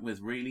start with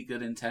really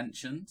good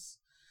intentions.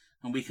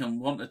 And we can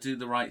want to do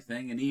the right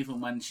thing. And even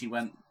when she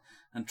went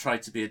and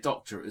tried to be a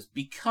doctor, it was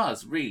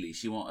because, really,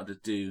 she wanted to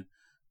do...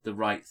 the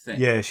right thing.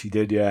 Yeah, she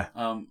did, yeah.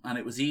 And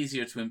it was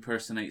easier to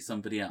impersonate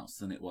somebody else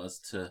than it was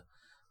to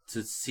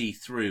see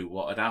through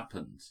what had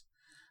happened.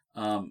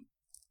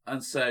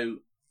 And so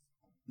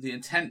the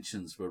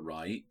intentions were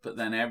right, but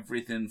then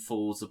everything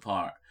falls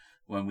apart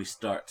when we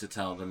start to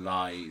tell the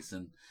lies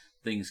and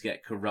things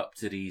get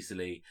corrupted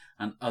easily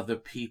and other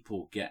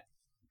people get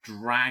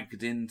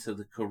dragged into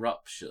the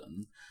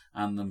corruption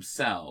and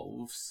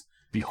themselves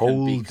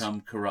can become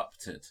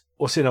corrupted.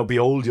 What's it now?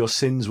 Behold, your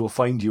sins will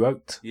find you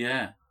out.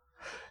 Yeah.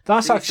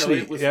 That's actually...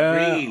 So it was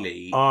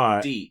really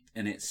deep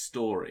in its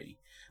story.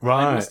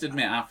 Right. I must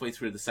admit, halfway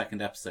through the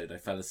second episode, I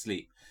fell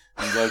asleep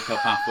and woke up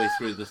halfway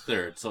through the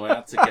third. So I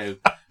had to go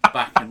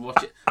back and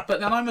watch it. But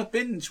then I'm a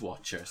binge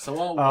watcher, so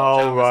I'll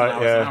watch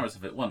hours and hours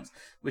of it once,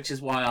 which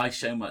is why I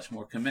show much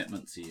more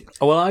commitment to you.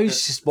 Oh, well, I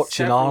was just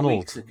watching Arnold.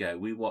 Weeks ago,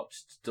 we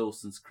watched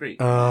Dawson's Creek.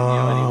 You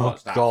only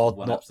watched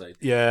one episode.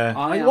 Yeah,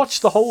 I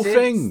watched the whole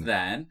thing.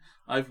 Then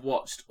I've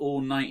watched all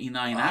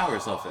 99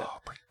 hours of it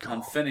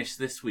and finished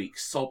this week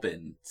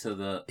sobbing to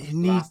the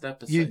last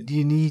episode.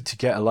 You need to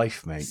get a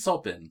life, mate.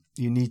 Sobbing.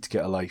 You need to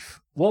get a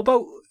life. What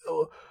about...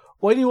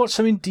 Why don't you watch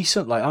something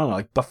decent, like, I don't know,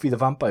 like Buffy the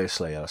Vampire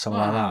Slayer or something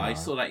like that? I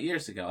saw that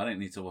years ago. I don't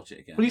need to watch it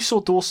again. Well, you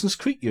saw Dawson's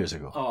Creek years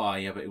ago. Oh,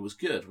 yeah, but it was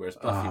good, whereas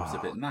Buffy was a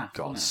bit naff.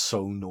 God,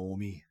 so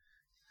normie.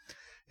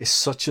 It's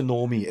such a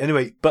normie.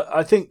 Anyway, but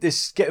I think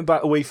this, getting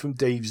back away from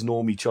Dave's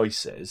normie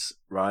choices,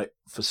 right,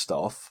 for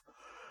stuff.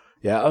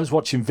 Yeah, I was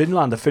watching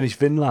Vinland. I finished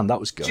Vinland. That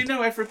was good. Do you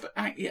know I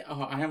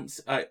haven't.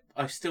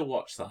 I still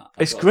watch that.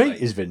 It's great,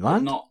 is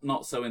Vinland?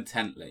 Not so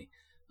intently,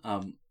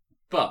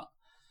 but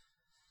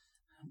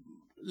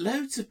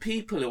loads of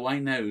people who I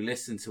know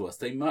listen to us.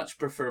 They much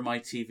prefer my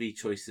TV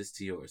choices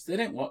to yours. They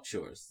don't watch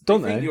yours.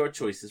 Don't they? Think your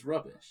choice is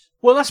rubbish.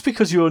 Well, that's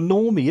because you're a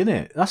normie,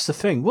 innit? That's the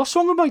thing. What's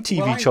wrong with my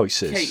TV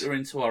choices?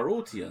 Catering to our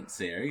audience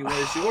here,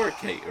 whereas you're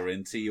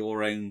catering to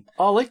your own.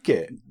 I like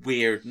it.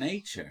 Weird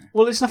nature.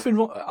 Well, there's nothing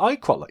wrong. I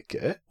quite like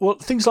it. Well,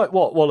 things like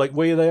what? Well, like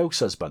Way of the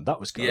House Husband. That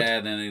was good. Yeah,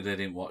 they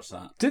didn't watch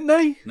that. Didn't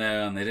they?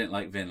 No, and they didn't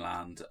like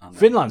Vinland.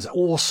 Vinland's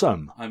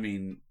awesome. I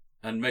mean,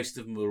 and most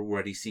of them were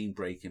already seen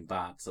Breaking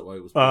Bad, so I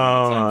was.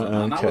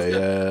 Okay,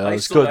 that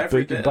was good.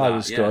 Breaking Bad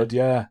was good.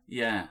 Yeah.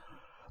 Yeah.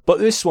 But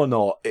this one,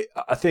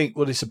 I think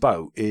what it's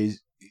about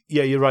is.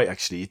 Yeah, you're right,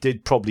 actually. It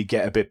did probably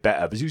get a bit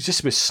better, but it was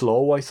just a bit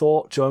slow, I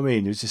thought. Do you know what I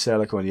mean? It was just there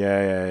like going,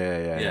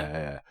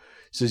 yeah.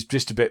 So it's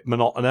just a bit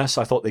monotonous.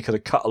 I thought they could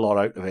have cut a lot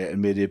out of it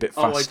and made it a bit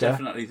faster. I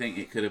definitely think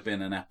it could have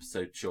been an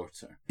episode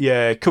shorter.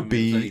 Yeah, it could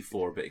be. It was only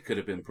 4, but it could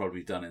have been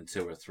probably done in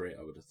 2 or 3,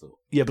 I would have thought.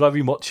 Yeah, but I've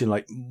been watching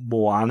like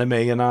more anime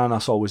and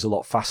that's always a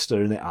lot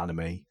faster, isn't it,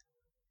 anime?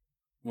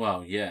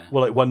 Well, yeah.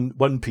 Well, like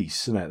One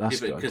Piece, isn't it? That's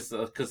good.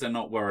 Because they're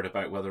not worried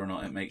about whether or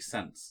not it makes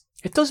sense.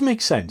 It does make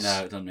sense.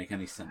 No, it doesn't make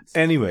any sense.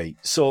 Anyway,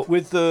 so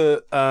with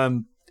the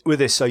with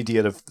this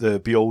idea of the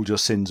behold your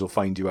sins will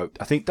find you out,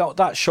 I think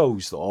that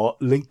shows, though,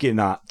 linking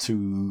that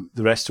to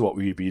the rest of what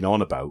we've been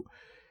on about,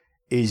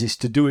 is it's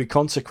to do with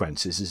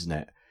consequences, isn't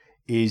it?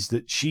 Is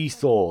that she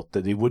thought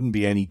that there wouldn't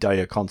be any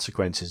dire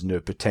consequences in her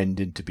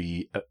pretending to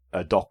be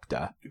a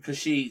doctor. Because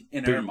she,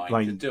 in her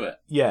mind, could do it.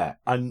 Yeah,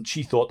 and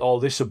she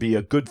thought, this would be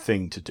a good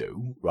thing to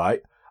do,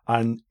 right?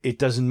 And it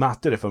doesn't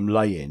matter if I'm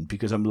lying,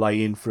 because I'm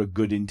lying for a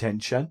good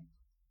intention.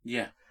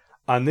 Yeah.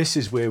 And this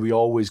is where we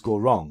always go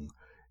wrong,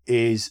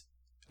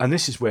 and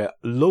this is where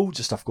loads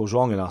of stuff goes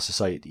wrong in our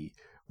society,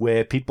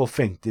 where people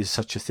think there's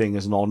such a thing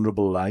as an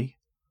honourable lie.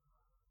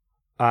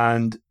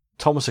 And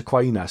Thomas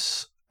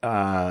Aquinas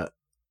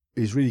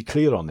is really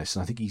clear on this,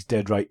 and I think he's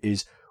dead right,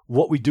 is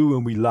what we do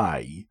when we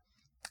lie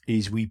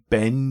is we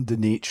bend the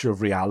nature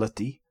of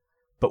reality,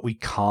 but we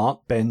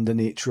can't bend the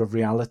nature of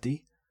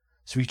reality.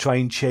 So we try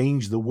and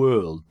change the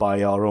world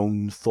by our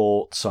own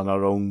thoughts and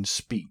our own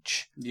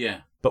speech.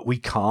 Yeah. But we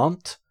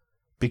can't,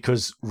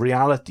 because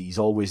reality is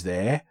always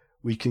there.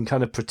 We can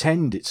kind of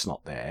pretend it's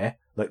not there.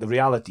 Like the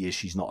reality is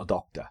she's not a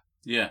doctor.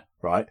 Yeah.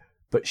 Right?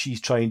 But she's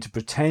trying to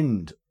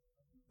pretend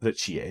that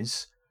she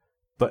is.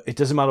 But it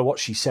doesn't matter what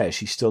she says,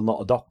 she's still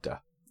not a doctor.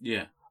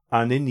 Yeah.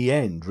 And in the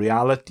end,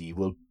 reality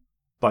will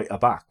bite her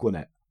back, won't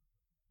it?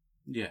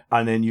 Yeah.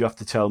 And then you have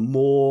to tell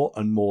more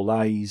and more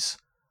lies.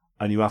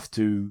 And you have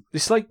to...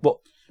 It's like what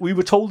we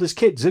were told as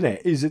kids, isn't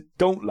it? Is it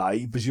don't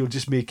lie, because you'll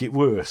just make it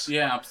worse.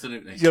 Yeah,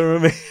 absolutely. You know what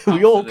I mean? Absolutely.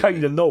 We all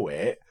kind of know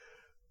it.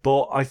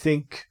 But I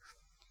think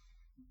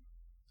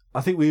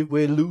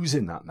we're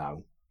losing that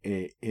now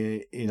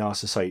in our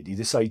society.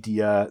 This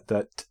idea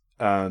that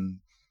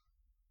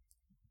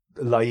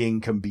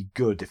lying can be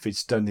good if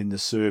it's done in the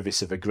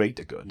service of a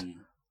greater good. Mm.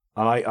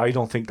 And I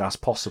don't think that's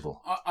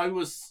possible.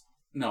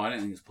 No, I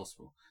don't think it's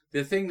possible.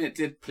 The thing that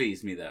did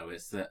please me, though,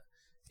 is that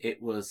it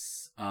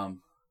was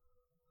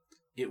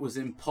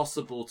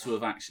impossible to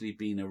have actually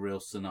been a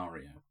real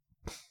scenario.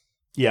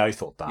 Yeah, I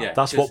thought that. Yeah,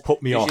 that's what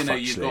put me off,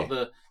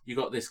 actually. You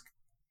got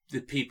the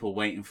people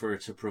waiting for her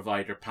to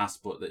provide her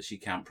passport that she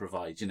can't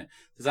provide.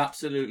 There's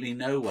absolutely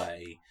no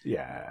way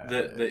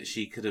that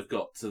she could have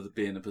got to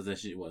be in the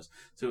position she was.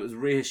 So it was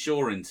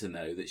reassuring to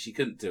know that she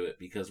couldn't do it,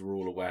 because we're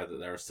all aware that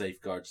there are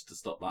safeguards to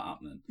stop that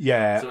happening.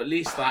 Yeah. So at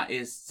least that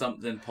is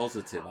something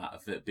positive out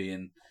of it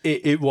being...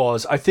 It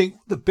was. I think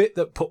the bit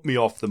that put me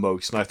off the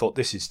most, and I thought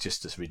this is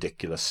just a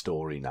ridiculous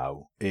story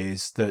now,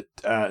 is that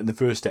in the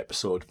first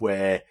episode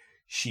where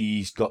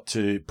she's got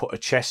to put a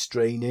chest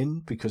drain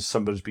in because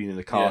somebody's been in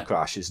a car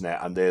crash, isn't it?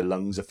 And their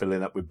lungs are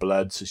filling up with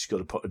blood, so she's got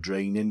to put a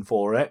drain in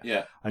for it.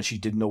 Yeah. And she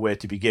didn't know where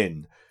to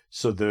begin.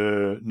 So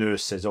the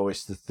nurse says,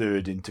 it's the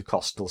third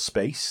intercostal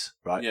space,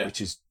 right? Yeah.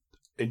 Which is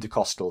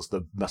intercostals,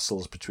 the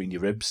muscles between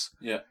your ribs.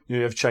 Yeah.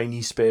 You have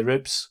Chinese spare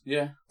ribs?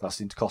 Yeah. That's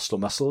intercostal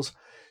muscles.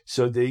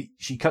 So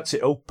she cuts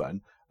it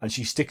open and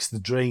she sticks the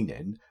drain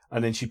in,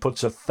 and then she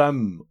puts her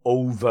thumb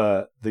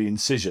over the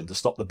incision to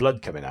stop the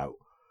blood coming out.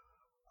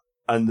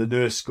 And the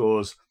nurse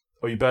goes,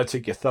 you better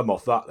take your thumb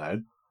off that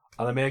then.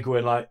 And I'm here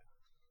going like,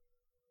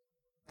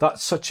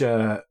 that's such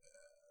a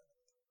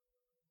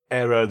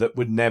error that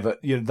would never,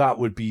 that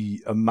would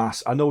be a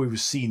mass. I know it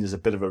was seen as a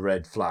bit of a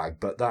red flag,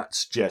 but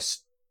that's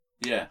just,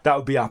 that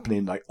would be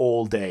happening like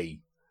all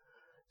day.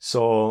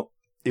 So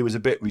it was a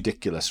bit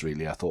ridiculous,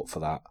 really, I thought, for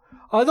that.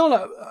 I don't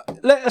know.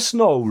 Let us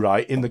know,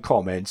 right, in the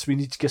comments. We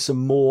need to get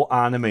some more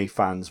anime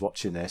fans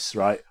watching this,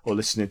 right, or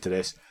listening to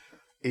this.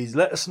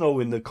 Let us know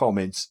in the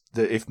comments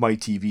that if my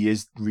TV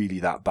is really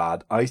that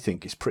bad. I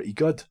think it's pretty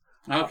good.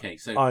 Okay,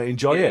 so I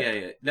enjoy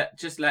it. Yeah.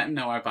 Just let him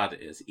know how bad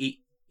it is.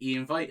 He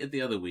invited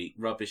the other week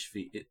rubbish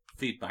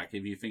feedback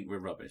if you think we're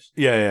rubbish.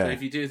 Yeah. So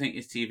if you do think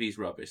his TV's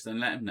rubbish, then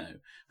let him know.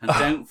 And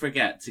don't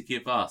forget to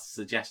give us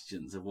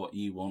suggestions of what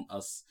you want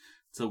us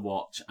to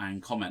watch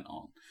and comment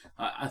on.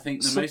 I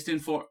think the most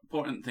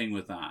important thing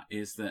with that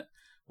is that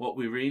what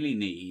we really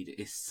need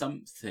is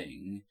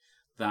something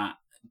that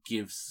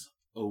gives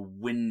a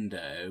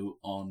window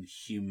on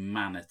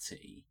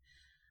humanity.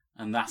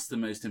 And that's the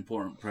most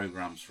important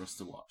programs for us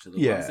to watch. Are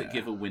the ones that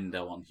give a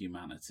window on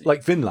humanity.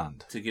 Like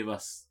Vinland. To give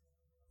us...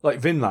 Like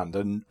Vinland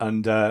and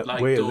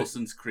like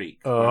Dawson's Creek,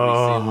 where we see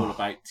all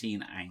about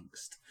teen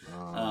angst.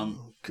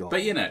 God.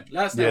 But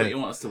let us know what you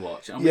want us to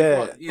watch.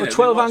 And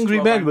 12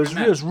 Angry Men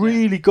was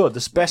really good.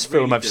 It's the best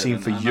film I've seen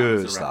for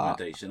years.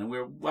 That and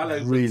we're well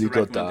open really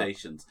to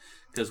recommendations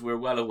because we're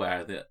well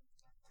aware that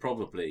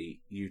probably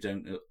you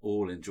don't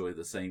all enjoy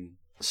the same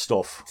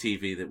stuff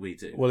TV that we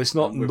do. Well, it's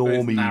not we're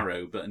normally both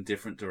narrow, but in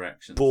different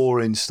directions.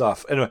 Boring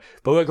stuff. Anyway,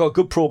 but we've got a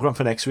good program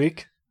for next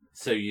week.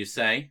 So you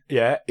say?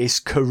 Yeah,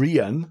 it's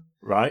Korean.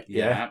 Right?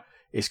 Yeah.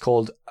 It's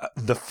called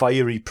The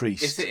Fiery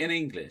Priest. Is it in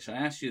English? I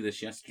asked you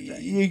this yesterday.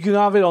 You can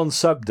have it on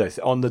subbed,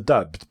 on the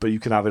dubbed, but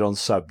you can have it on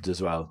subbed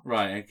as well.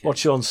 Right, okay.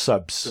 Watch it on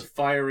subs. The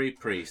Fiery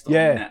Priest on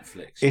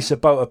Netflix. It's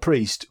about a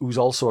priest who's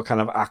also a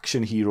kind of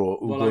action hero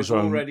who goes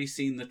around. I've already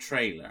seen the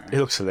trailer. It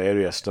looks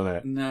hilarious, doesn't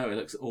it? No, it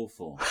looks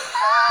awful.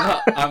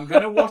 But I'm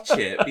going to watch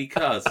it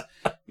because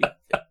I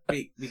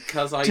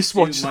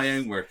do my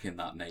own work in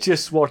that nature.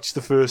 Just watch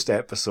the first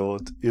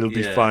episode. It'll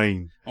be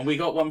fine. And we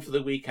got one for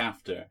the week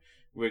after.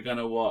 We're going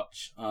to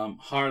watch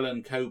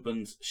Harlan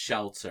Coben's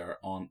Shelter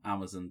on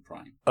Amazon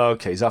Prime.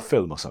 Okay, is that a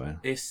film or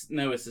something? It's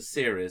a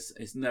series.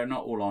 They're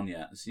not all on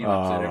yet. It's a new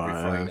episode every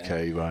Friday.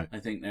 Okay, right. I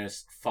think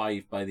there's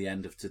 5 by the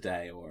end of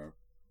today, or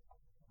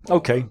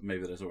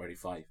maybe there's already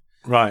 5.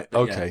 Right, but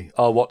okay.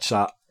 I'll watch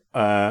that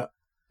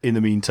in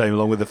the meantime,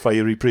 along with The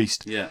Fiery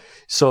Priest. Yeah.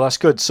 So that's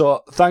good.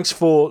 So thanks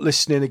for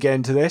listening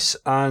again to this,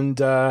 and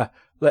let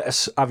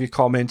us have your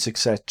comments,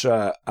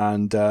 etc.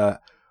 And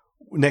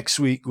next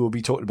week we'll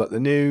be talking about the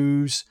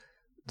news,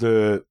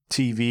 the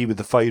TV with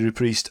The Fiery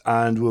Priest,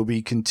 and we'll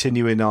be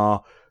continuing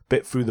our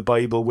bit through the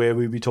Bible where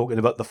we'll be talking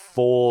about the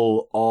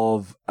fall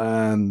of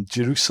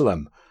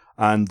Jerusalem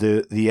and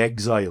the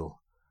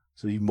exile.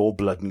 So even more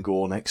blood and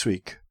gore next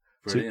week.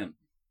 Brilliant.